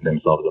capturing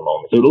themselves in the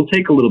moment. So it'll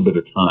take a little bit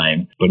of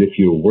time, but if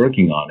you're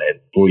working on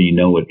it, before you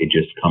know it, it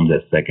just comes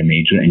as second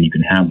nature, and you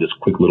can have this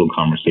quick little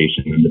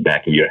conversation in the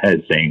back of your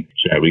head saying,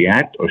 should I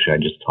react or should I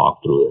just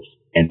talk through this?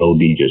 And it'll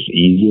be just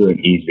easier and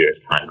easier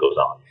as time goes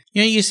on.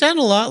 You sound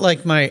a lot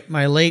like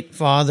my late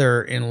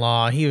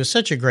father-in-law. He was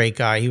such a great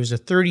guy. He was a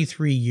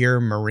 33-year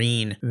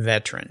Marine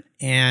veteran.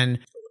 And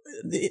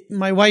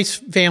my wife's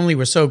family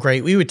was so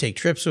great. We would take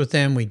trips with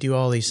them. We'd do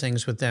all these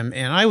things with them.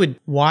 And I would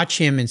watch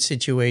him in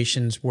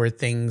situations where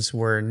things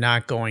were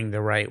not going the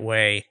right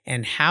way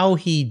and how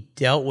he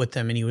dealt with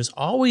them. And he was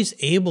always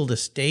able to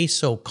stay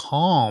so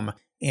calm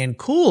and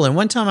cool. And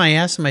one time I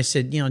asked him, I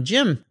said,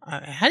 Jim,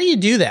 how do you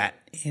do that?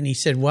 And he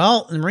said,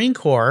 well, in the Marine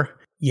Corps,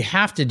 you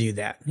have to do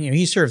that.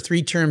 He served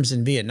 3 terms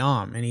in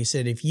Vietnam. And he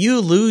said, if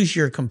you lose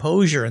your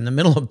composure in the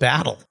middle of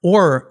battle,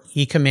 or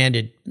he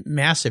commanded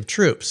massive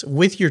troops,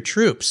 with your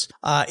troops,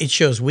 it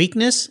shows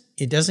weakness.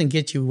 It doesn't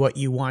get you what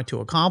you want to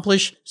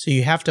accomplish. So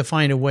you have to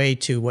find a way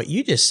to, what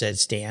you just said,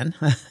 Stan,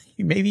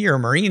 maybe you're a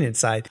Marine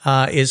inside,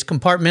 is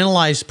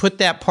compartmentalize, put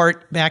that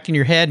part back in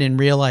your head and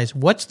realize,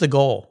 what's the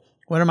goal?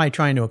 What am I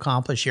trying to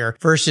accomplish here?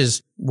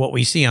 Versus what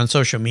we see on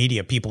social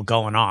media, people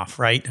going off,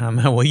 right?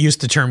 We'll use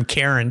the term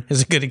Karen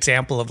as a good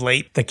example of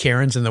late. The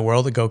Karens in the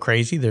world that go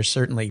crazy. There's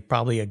certainly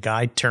probably a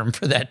guy term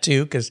for that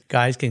too, because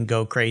guys can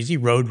go crazy,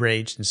 road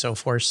rage and so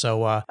forth.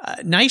 So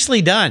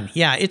nicely done.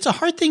 Yeah, it's a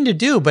hard thing to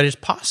do, but it's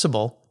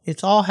possible.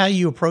 It's all how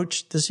you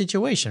approach the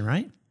situation,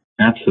 right?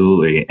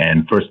 Absolutely.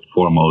 And first and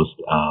foremost,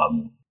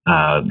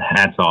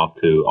 hats off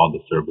to all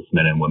the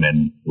servicemen and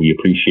women. We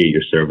appreciate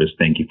your service.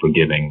 Thank you for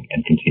giving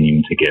and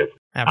continuing to give.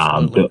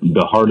 Absolutely.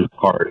 The hardest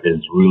part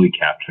is really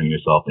capturing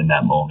yourself in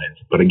that moment.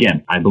 But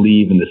again, I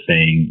believe in the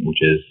saying, which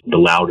is the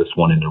loudest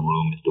one in the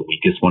room is the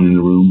weakest one in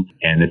the room.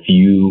 And if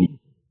you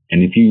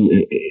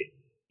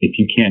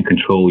can't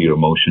control your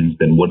emotions,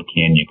 then what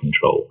can you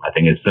control? I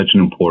think it's such an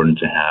important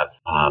to have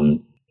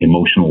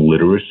emotional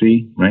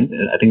literacy, right?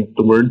 I think that's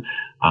the word.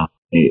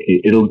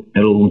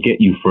 It'll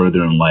get you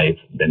further in life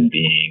than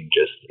being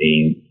just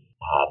a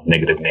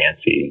negative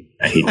Nancy.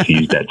 I hate to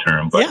use that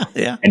term, but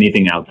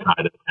anything outside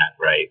of that,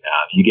 right?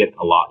 You get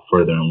a lot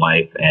further in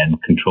life, and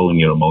controlling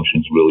your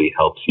emotions really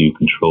helps you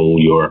control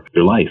your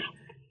life.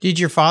 Did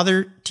your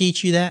father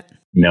teach you that?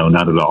 No,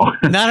 not at all.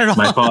 Not at all.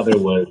 My father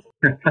was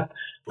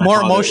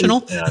more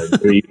emotional.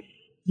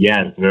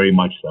 Yes, very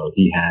much so.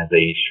 He has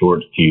a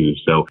short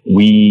fuse, so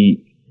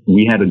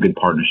we had a good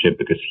partnership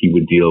because he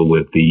would deal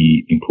with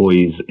the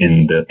employees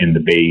in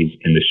the bays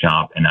in the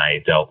shop, and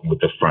I dealt with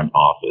the front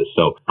office.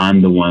 So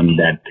I'm the one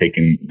that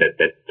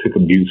took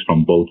abuse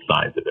from both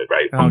sides of it,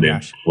 right? From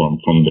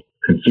the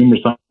consumer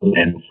side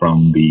and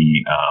from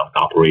the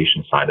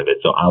operation side of it.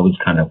 So I was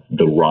kind of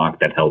the rock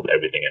that held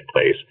everything in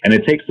place. And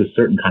it takes a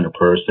certain kind of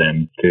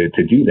person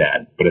to do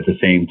that. But at the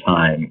same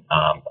time,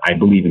 I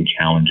believe in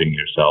challenging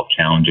yourself,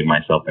 challenging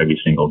myself every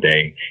single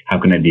day. How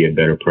can I be a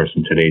better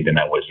person today than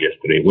I was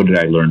yesterday? What did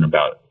I learn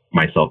about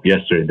myself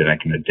yesterday that I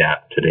can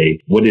adapt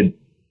today? What did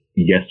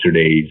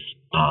yesterday's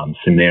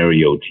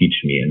scenario teach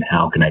me, and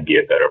how can I be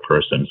a better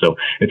person? So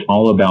it's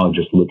all about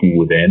just looking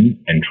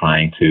within and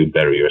trying to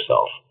better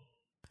yourself.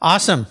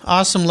 Awesome.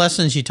 Awesome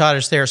lessons you taught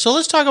us there. So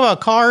let's talk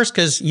about cars,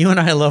 because you and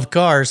I love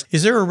cars.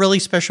 Is there a really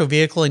special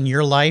vehicle in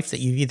your life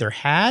that you've either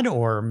had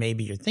or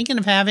maybe you're thinking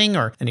of having,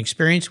 or an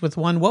experience with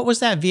one? What was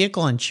that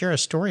vehicle, and share a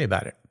story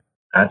about it?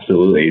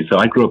 Absolutely. So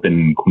I grew up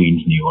in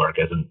Queens, New York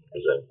as an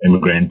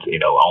immigrant.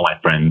 All my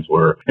friends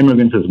were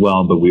immigrants as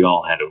well, but we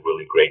all had a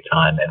really great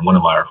time. And one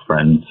of our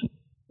friends,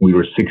 we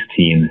were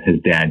 16. His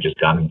dad just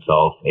got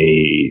himself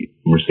a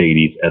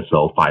Mercedes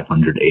SL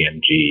 500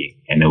 AMG,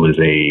 and it was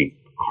a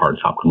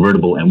hardtop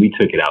convertible, and we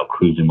took it out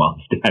cruising while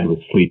his dad was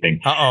sleeping.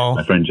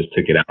 My friend just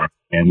took it out,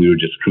 and we were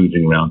just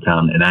cruising around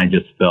town, and I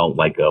just felt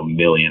like $1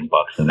 million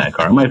in that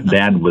car. My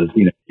dad was,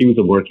 he was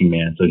a working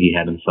man, so he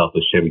had himself a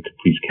Chevy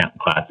Caprice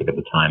Classic at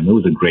the time. It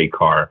was a great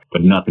car,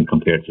 but nothing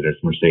compared to this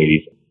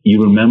Mercedes.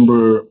 You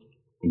remember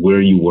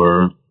where you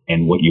were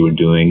and what you were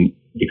doing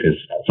because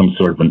some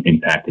sort of an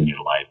impact in your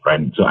life, right?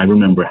 So I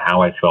remember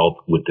how I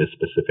felt with this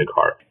specific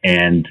car.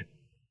 And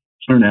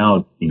turn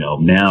out,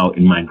 now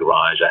in my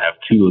garage, I have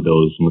two of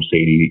those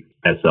Mercedes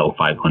SL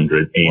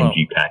 500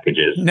 AMG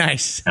packages.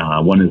 Nice.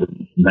 One is a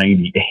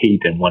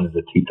 98 and one is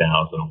a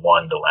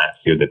 2001, the last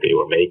year that they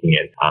were making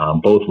it,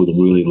 both with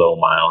really low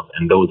miles.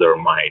 And those are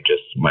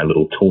my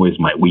little toys,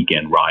 my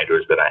weekend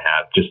riders that I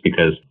have, just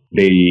because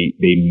they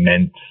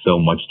meant so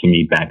much to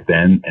me back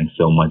then and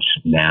so much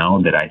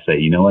now that I say,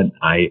 you know what,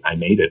 I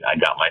made it. I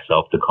got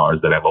myself the cars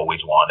that I've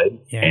always wanted,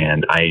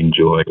 and I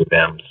enjoy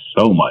them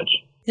so much.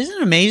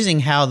 Isn't it amazing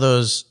how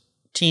those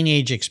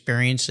teenage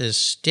experiences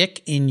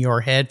stick in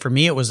your head? For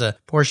me, it was a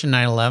Porsche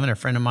 911, a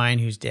friend of mine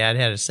whose dad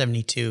had a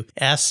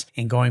 72S,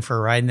 and going for a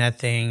ride in that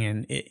thing.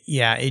 And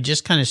it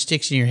just kind of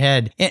sticks in your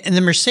head. And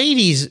the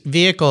Mercedes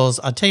vehicles,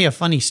 I'll tell you a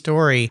funny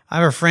story. I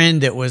have a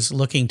friend that was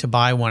looking to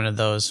buy one of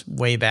those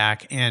way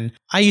back. And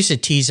I used to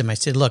tease him. I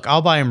said, look,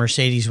 I'll buy a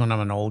Mercedes when I'm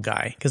an old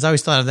guy, because I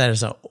always thought of that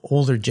as an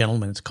older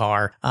gentleman's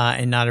car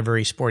and not a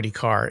very sporty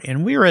car.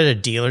 And we were at a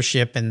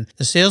dealership, and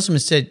the salesman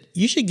said,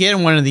 you should get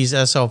one of these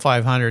SL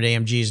 500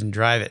 AMGs and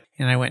drive it.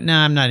 And I went, no,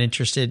 I'm not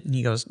interested. And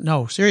he goes,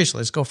 no, seriously,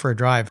 let's go for a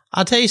drive.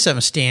 I'll tell you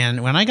something,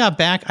 Stan. When I got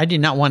back, I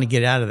did not want to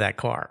get out of that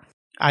car.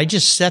 I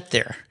just sat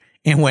there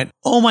and went,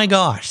 oh my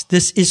gosh,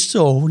 this is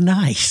so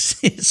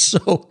nice. It's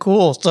so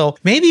cool. So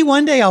maybe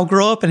one day I'll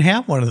grow up and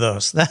have one of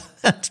those.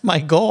 That's my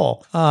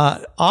goal.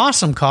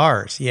 Awesome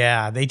cars.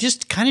 Yeah, they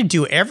just kind of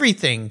do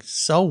everything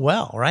so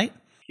well, right?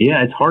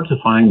 Yeah, it's hard to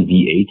find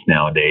V8s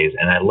nowadays,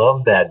 and I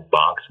love that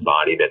box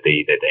body that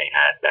they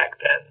had back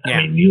then. Yeah.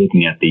 I mean, you're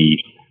looking at the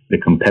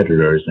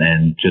competitors,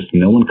 and just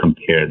no one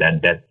compared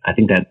that. I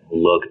think that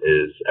look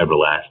is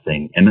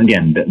everlasting. And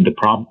again,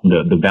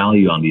 the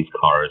value on these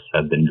cars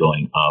have been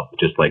going up,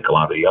 just like a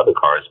lot of the other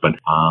cars. But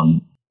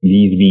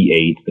these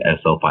V8s, the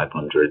SL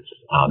 500s,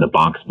 the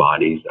box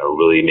bodies are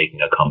really making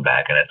a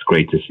comeback, and it's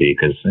great to see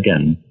because,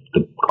 again,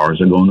 the cars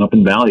are going up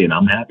in value, and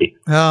I'm happy.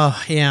 Oh,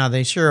 yeah,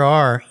 they sure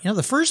are.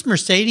 The first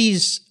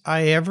Mercedes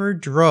I ever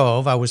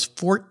drove, I was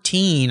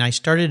 14. I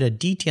started a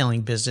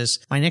detailing business.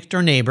 My next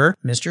door neighbor,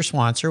 Mr.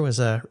 Swanser, was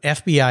a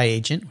FBI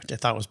agent, which I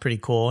thought was pretty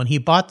cool. And he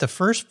bought the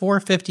first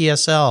 450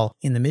 SL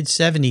in the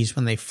mid-70s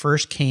when they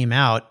first came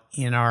out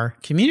in our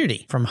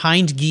community from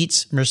Heinz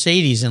Geetz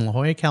Mercedes in La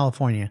Jolla,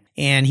 California.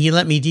 And he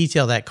let me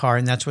detail that car,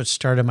 and that's what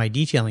started my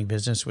detailing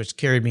business, which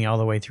carried me all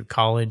the way through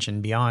college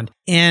and beyond.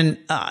 And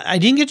I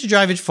didn't get to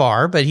drive it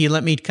far, but he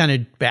let me kind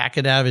of back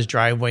it out of his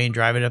driveway and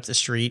drive it up the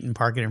street and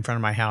park it in front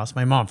of my house.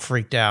 My mom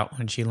freaked out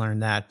when she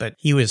learned that, but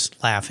he was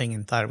laughing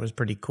and thought it was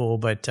pretty cool.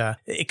 But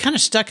it kind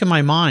of stuck in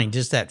my mind,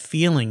 just that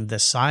feeling, the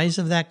size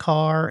of that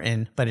car.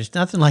 But it's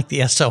nothing like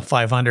the SL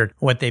 500,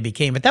 what they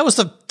became. But that was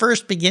the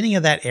first beginning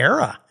of that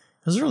era.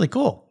 It was really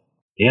cool.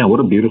 Yeah,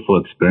 what a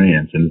beautiful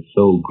experience. And it's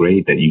so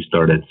great that you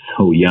started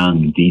so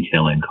young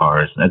detailing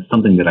cars. That's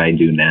something that I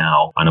do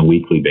now on a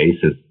weekly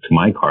basis to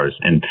my cars.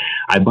 And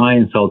I buy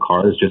and sell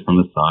cars just on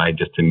the side,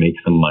 just to make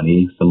some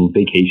money, some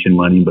vacation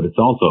money. But it's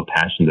also a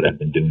passion that I've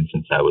been doing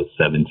since I was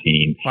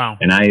 17. Wow.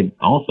 And I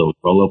also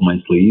roll up my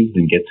sleeves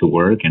and get to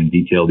work and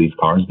detail these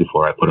cars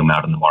before I put them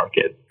out in the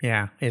market.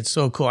 Yeah, it's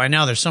so cool. I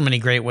know there's so many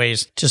great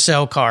ways to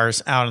sell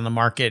cars out in the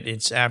market.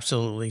 It's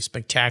absolutely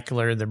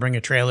spectacular. The Bring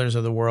a Trailers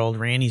of the world.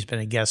 Randy's been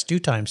a guest 2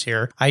 times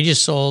here. I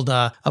just sold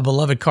a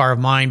beloved car of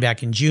mine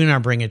back in June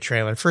on Bring a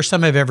Trailer. First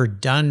time I've ever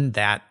done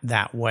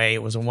that way.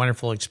 It was a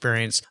wonderful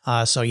experience.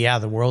 So yeah,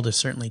 the world has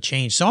certainly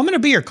changed. So I'm going to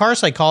be your car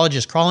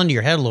psychologist, crawl into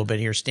your head a little bit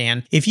here,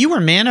 Stan. If you were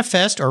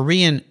manifest or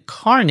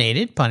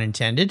reincarnated, pun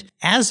intended,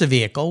 as a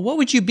vehicle, what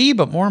would you be?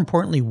 But more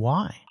importantly,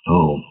 why?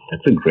 Oh,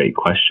 that's a great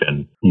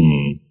question.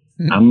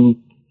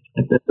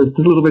 It's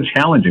a little bit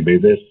challenging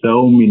because there's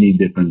so many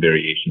different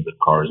variations of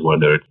cars,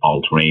 whether it's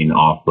all-terrain,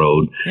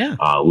 off-road,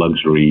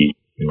 luxury,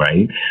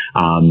 right?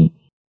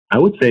 I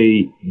would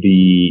say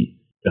the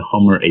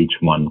Hummer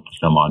H1 for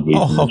some odd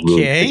reason is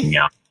really sticking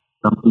out.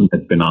 Something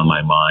that's been on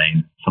my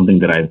mind, something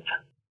that I've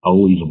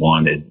always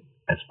wanted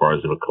as far as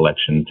a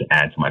collection to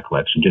add to my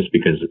collection, just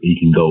because you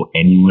can go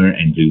anywhere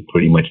and do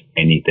pretty much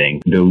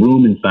anything. The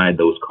room inside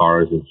those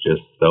cars is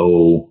just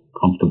so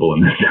comfortable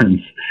in a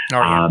sense. Oh,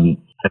 yeah.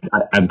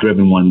 I've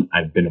driven one.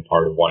 I've been a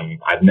part of one.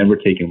 I've never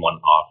taken one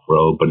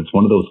off-road, but it's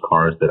one of those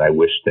cars that I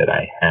wish that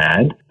I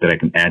had, that I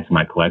can add to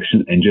my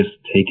collection and just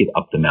take it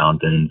up the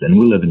mountains. And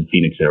we live in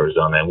Phoenix,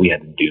 Arizona, and we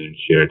have dunes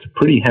here. It's a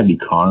pretty heavy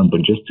car, but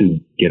just to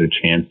get a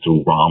chance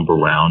to romp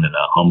around in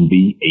a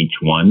Humvee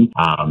H1,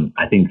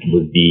 I think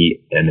would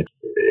be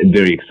a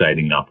very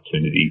exciting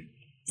opportunity.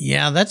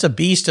 Yeah, that's a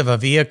beast of a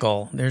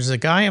vehicle. There's a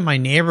guy in my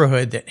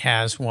neighborhood that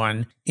has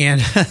one,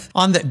 and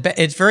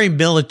it's very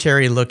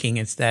military looking.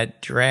 It's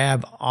that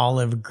drab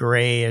olive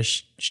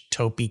grayish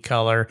taupey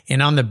color.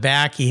 And on the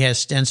back, he has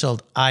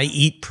stenciled, "I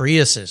eat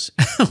Priuses,"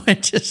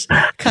 which is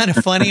kind of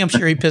funny. I'm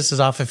sure he pisses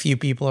off a few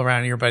people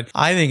around here, but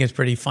I think it's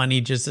pretty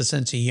funny, just a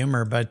sense of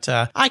humor. But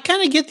I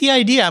kind of get the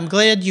idea. I'm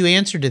glad you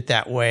answered it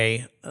that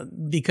way,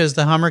 because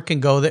the Hummer can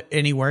go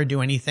anywhere,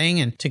 do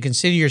anything. And to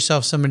consider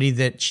yourself somebody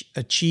that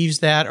achieves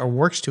that or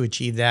works to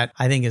achieve that,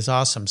 I think is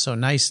awesome. So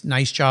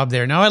nice job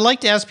there. Now, I'd like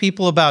to ask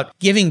people about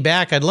giving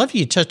back. I'd love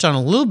you to touch on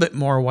a little bit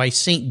more why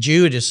St.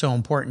 Jude is so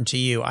important to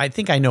you. I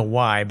think I know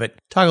why, but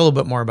talk a little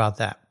bit more about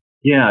that.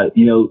 Yeah,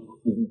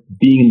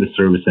 being in the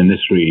service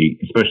industry,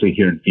 especially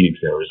here in Phoenix,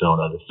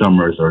 Arizona, the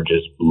summers are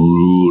just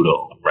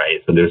brutal,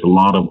 right? So there's a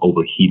lot of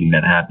overheating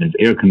that happens.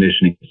 Air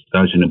conditioning is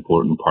such an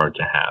important part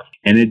to have.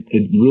 And it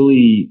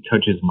really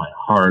touches my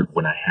heart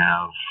when I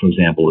have, for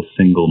example, a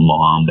single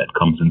mom that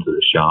comes into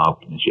the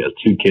shop and she has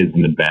 2 kids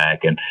in the back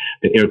and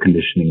the air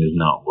conditioning is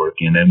not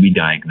working. And then we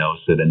diagnose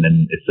it, and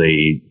then it's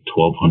a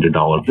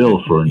 $1,200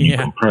 bill for a new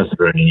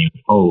compressor and a new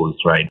hose,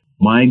 right?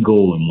 My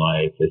goal in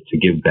life is to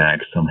give back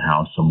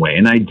somehow, some way.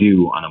 And I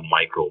do on a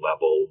micro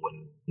level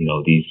when,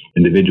 these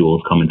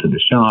individuals come into the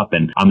shop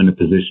and I'm in a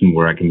position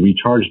where I can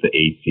recharge the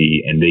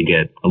AC and they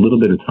get a little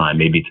bit of time.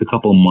 Maybe it's a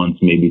couple of months,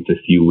 maybe it's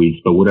a few weeks,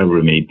 but whatever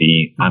it may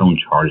be, I don't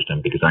charge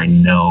them because I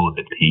know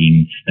the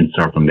pain and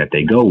suffering that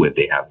they go with.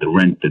 They have the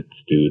rent that's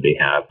due. They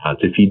have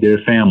to feed their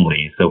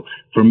family. So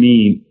for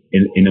me,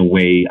 in a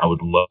way, I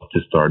would love to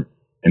start,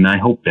 and I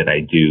hope that I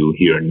do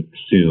here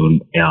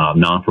soon,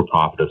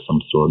 non-for-profit of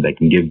some sort that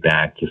can give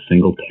back to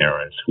single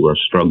parents who are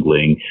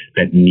struggling,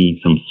 that need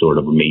some sort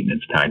of a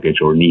maintenance package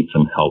or need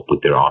some help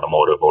with their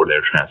automotive or their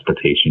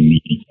transportation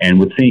needs. And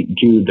with St.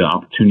 Jude, the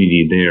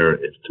opportunity there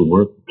is to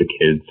work with the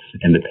kids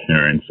and the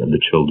parents of the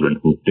children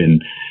who've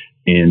been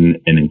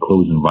in an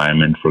enclosed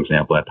environment. For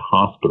example, at the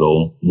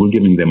hospital, we're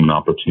giving them an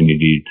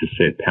opportunity to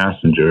sit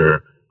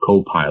passenger,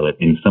 co-pilot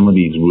in some of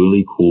these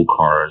really cool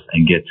cars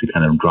and get to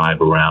kind of drive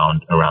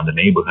around the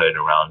neighborhood,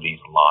 around these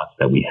lots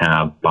that we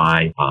have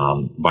by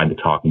the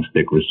Talking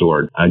Stick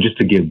Resort, just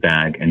to give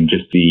back and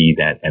just see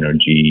that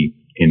energy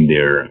in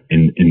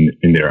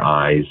their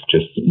eyes,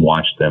 just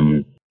watch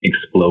them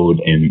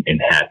explode in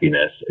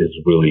happiness is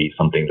really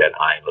something that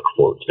I look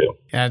forward to.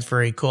 That's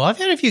very cool. I've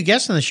had a few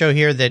guests on the show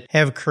here that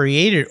have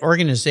created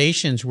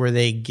organizations where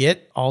they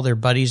get all their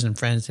buddies and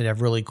friends that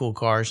have really cool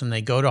cars and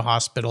they go to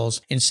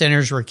hospitals and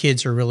centers where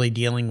kids are really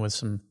dealing with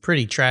some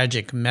pretty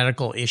tragic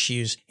medical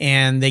issues,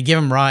 and they give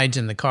them rides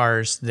in the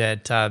cars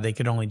that they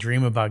could only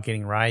dream about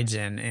getting rides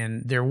in.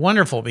 And they're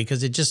wonderful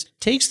because it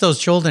just takes those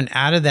children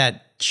out of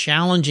that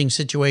challenging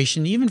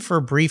situation, even for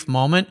a brief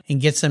moment,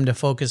 and gets them to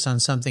focus on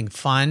something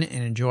fun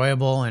and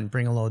enjoyable and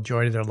bring a little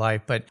joy to their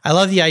life. But I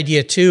love the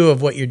idea too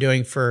of what you're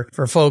doing for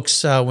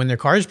folks when their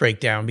cars break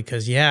down,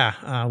 because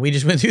we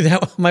just went through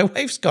that with my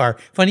wife's car.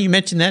 Funny you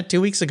mentioned that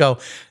 2 weeks ago.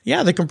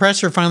 Yeah, the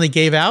compressor finally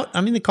gave out. I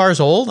mean, the car's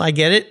old, I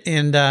get it.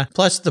 And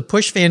plus the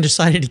push fan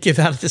decided to give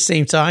out at the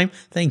same time.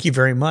 Thank you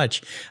very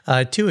much.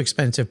 2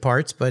 expensive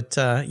parts, but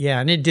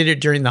and it did it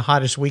during the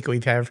hottest week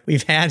we've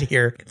had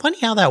here.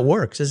 Funny how that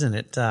works, isn't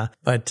it?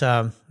 But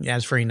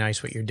it's very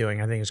nice what you're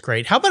doing. I think it's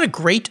great. How about a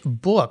great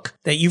book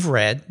that you've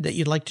read that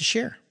you'd like to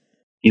share?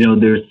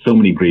 There's so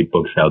many great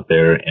books out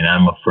there, and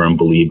I'm a firm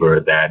believer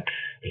that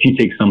if you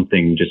take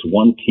something, just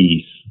one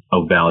piece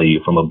of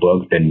value from a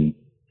book, then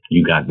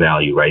you got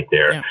value right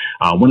there. Yeah.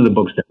 One of the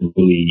books that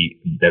really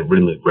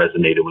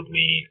resonated with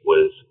me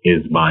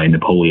is by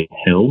Napoleon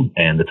Hill,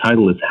 and the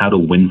title is How to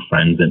Win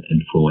Friends and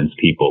Influence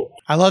People.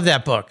 I love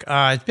that book.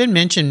 It's been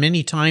mentioned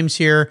many times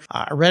here.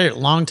 I read it a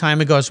long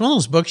time ago. It's one of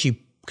those books you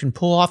can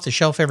pull off the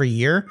shelf every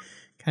year,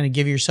 kind of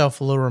give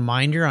yourself a little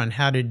reminder on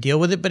how to deal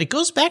with it. But it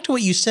goes back to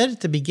what you said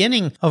at the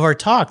beginning of our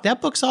talk. That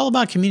book's all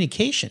about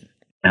communication.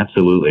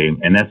 Absolutely.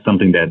 And that's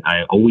something that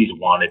I always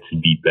wanted to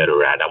be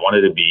better at. I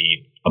wanted to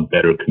be a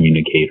better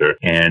communicator.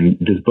 And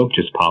this book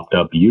just popped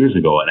up years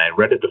ago, and I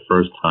read it the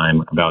first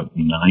time about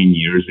 9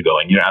 years ago.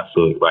 And you're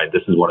absolutely right.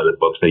 This is one of the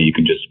books that you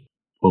can just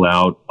pull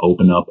out,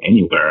 open up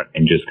anywhere,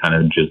 and just kind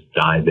of just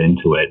dive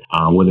into it.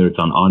 Whether it's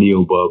on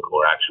audiobook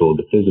or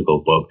the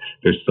physical book,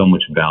 there's so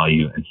much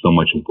value and so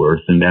much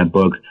worth in that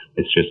book.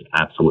 It's just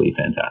absolutely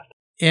fantastic.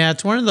 Yeah,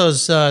 it's one of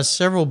those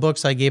several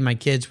books I gave my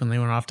kids when they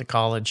went off to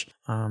college.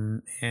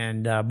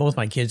 And both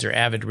my kids are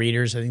avid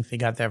readers. I think they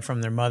got that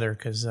from their mother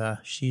because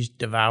she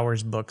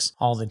devours books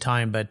all the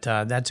time. But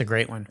that's a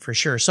great one for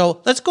sure.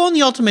 So let's go on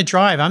the ultimate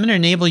drive. I'm going to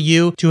enable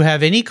you to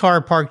have any car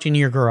parked in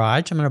your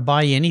garage. I'm going to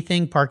buy you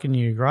anything parked in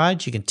your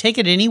garage. You can take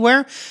it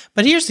anywhere.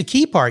 But here's the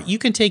key part. You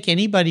can take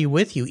anybody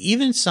with you,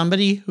 even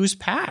somebody who's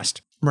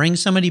passed. Bring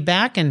somebody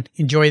back and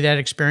enjoy that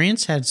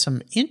experience. Had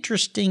some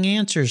interesting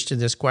answers to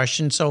this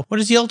question. So what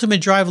does the ultimate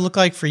drive look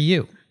like for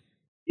you?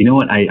 You know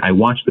what? I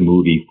watched the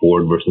movie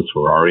Ford versus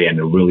Ferrari, and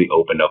it really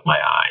opened up my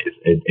eyes.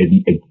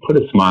 It put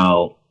a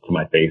smile to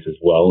my face as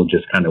well,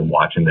 just kind of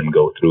watching them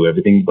go through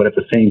everything. But at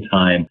the same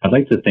time, I'd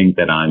like to think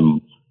that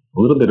I'm a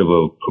little bit of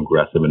a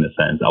progressive in a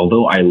sense.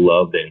 Although I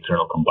love the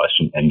internal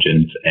combustion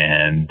engines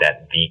and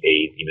that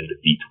V8, even the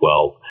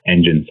V12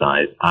 engine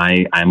size,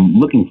 I'm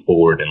looking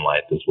forward in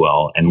life as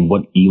well. And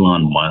what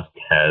Elon Musk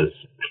has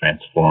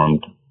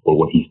transformed, or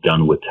what he's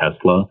done with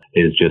Tesla,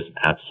 is just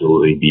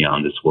absolutely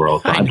beyond this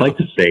world. So I'd like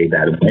to say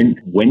that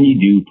when you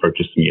do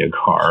purchase me a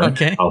car,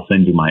 okay, I'll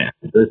send you my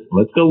address.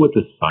 Let's go with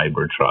the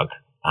Cybertruck.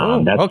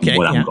 That's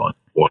what I'm going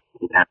for.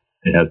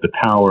 It has the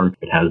power,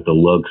 it has the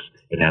looks,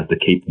 it has the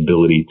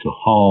capability to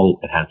haul,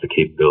 it has the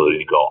capability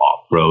to go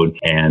off-road.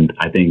 And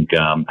I think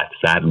I've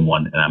sat in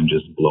one and I'm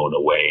just blown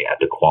away at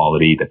the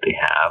quality that they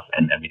have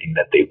and everything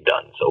that they've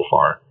done so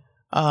far.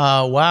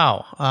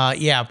 Wow.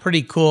 Yeah,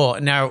 pretty cool.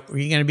 Now, are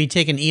you going to be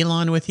taking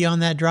Elon with you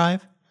on that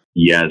drive?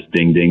 Yes,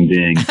 ding, ding,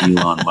 ding.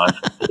 Elon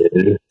Musk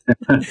is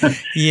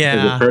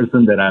a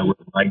person that I would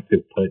like to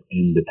put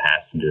in the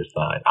passenger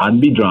side.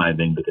 I'd be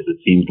driving because it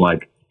seems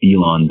like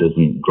Elon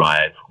doesn't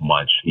drive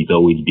much. He's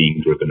always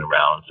being driven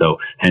around. So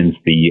hence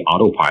the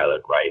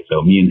autopilot, right?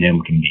 So me and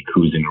him can be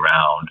cruising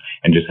around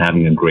and just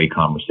having a great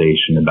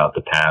conversation about the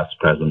past,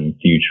 present,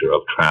 future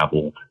of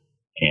travel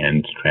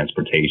and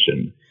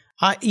transportation.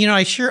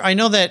 I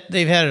know that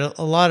they've had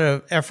a lot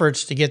of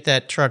efforts to get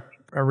that truck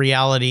a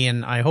reality,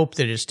 and I hope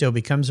that it still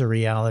becomes a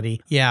reality.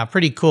 Yeah,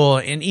 pretty cool.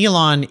 And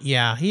Elon,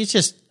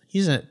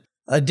 he's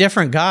a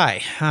different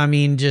guy. I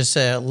mean, just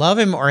love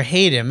him or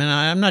hate him. And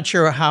I'm not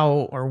sure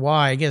how or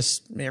why. I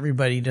guess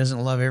everybody doesn't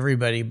love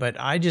everybody, but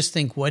I just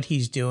think what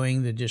he's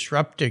doing, the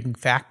disrupting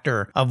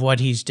factor of what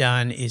he's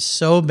done is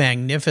so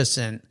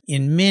magnificent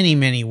in many,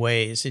 many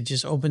ways. It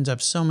just opens up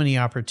so many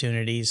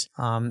opportunities.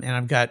 And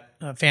I've got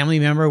a family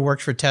member who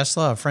worked for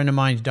Tesla. A friend of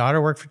mine's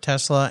daughter worked for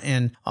Tesla,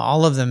 and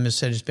all of them have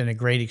said it's been a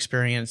great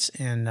experience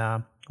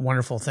and,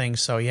 wonderful thing.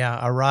 So yeah,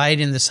 a ride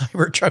in the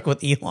Cybertruck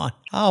with Elon.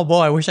 Oh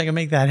boy, I wish I could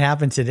make that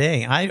happen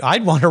today.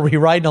 I'd want to be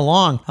riding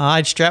along.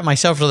 I'd strap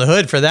myself to the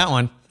hood for that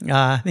one.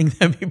 I think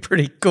that'd be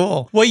pretty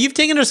cool. Well, you've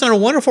taken us on a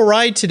wonderful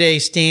ride today,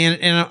 Stan,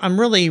 and I'm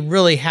really,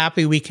 really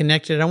happy we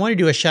connected. I want to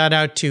do a shout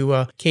out to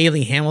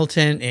Kaylee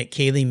Hamilton at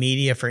Kaylee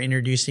Media for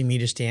introducing me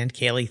to Stan.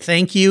 Kaylee,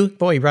 thank you.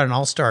 Boy, you brought an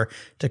all-star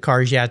to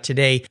Cars Yeah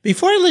today.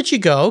 Before I let you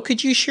go,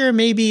 could you share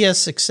maybe a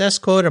success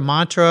quote, a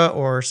mantra,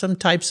 or some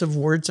types of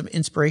words of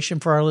inspiration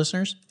for our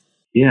listeners?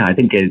 Yeah, I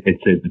think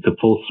it's a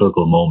full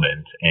circle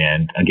moment.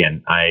 And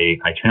again, I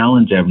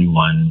challenge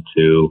everyone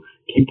to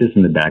keep this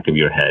in the back of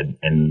your head.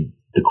 And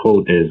the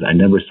quote is, I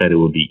never said it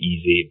would be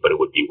easy, but it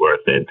would be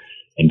worth it.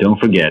 And don't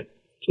forget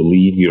to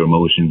leave your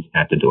emotions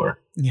at the door.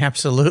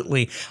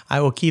 Absolutely.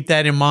 I will keep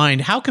that in mind.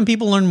 How can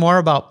people learn more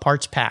about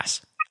Parts Pass?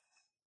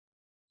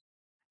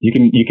 You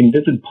can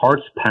visit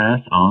Parts Pass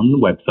on the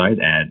website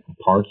at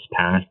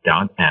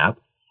partspass.app.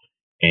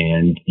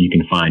 And you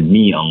can find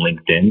me on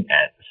LinkedIn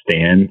at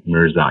Stan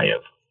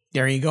Mirzayev.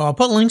 There you go. I'll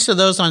put links to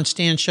those on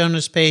Stan's show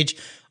notes page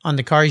on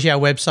the Cars Yeah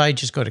website.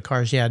 Just go to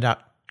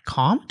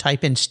carsyeah.com,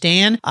 type in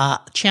Stan,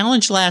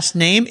 challenge last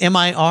name,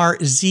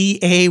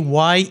 Mirzayev.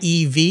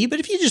 But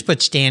if you just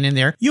put Stan in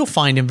there, you'll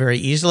find him very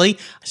easily.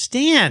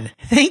 Stan,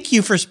 thank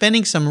you for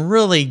spending some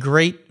really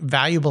great,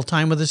 valuable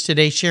time with us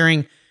today,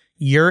 sharing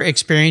your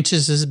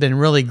experiences. This has been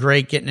really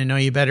great getting to know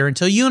you better.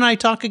 Until you and I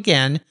talk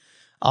again,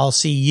 I'll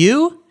see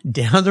you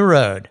down the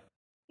road.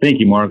 Thank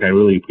you, Mark. I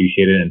really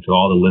appreciate it. And to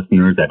all the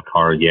listeners at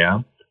Cars Yeah,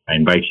 I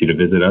invite you to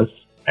visit us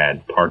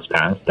at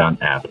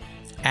partspass.app.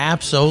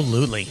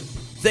 Absolutely.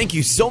 Thank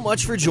you so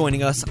much for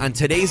joining us on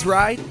today's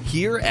ride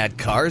here at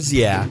Cars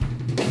Yeah.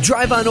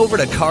 Drive on over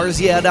to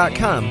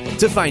carsyeah.com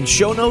to find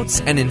show notes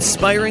and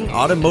inspiring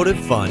automotive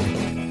fun.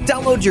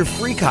 Download your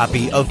free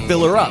copy of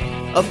Filler Up,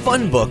 a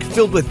fun book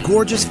filled with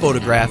gorgeous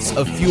photographs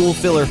of fuel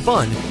filler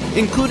fun,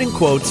 including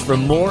quotes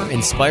from more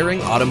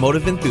inspiring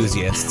automotive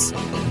enthusiasts.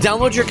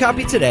 Download your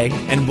copy today,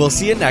 and we'll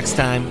see you next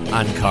time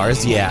on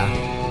Cars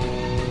Yeah.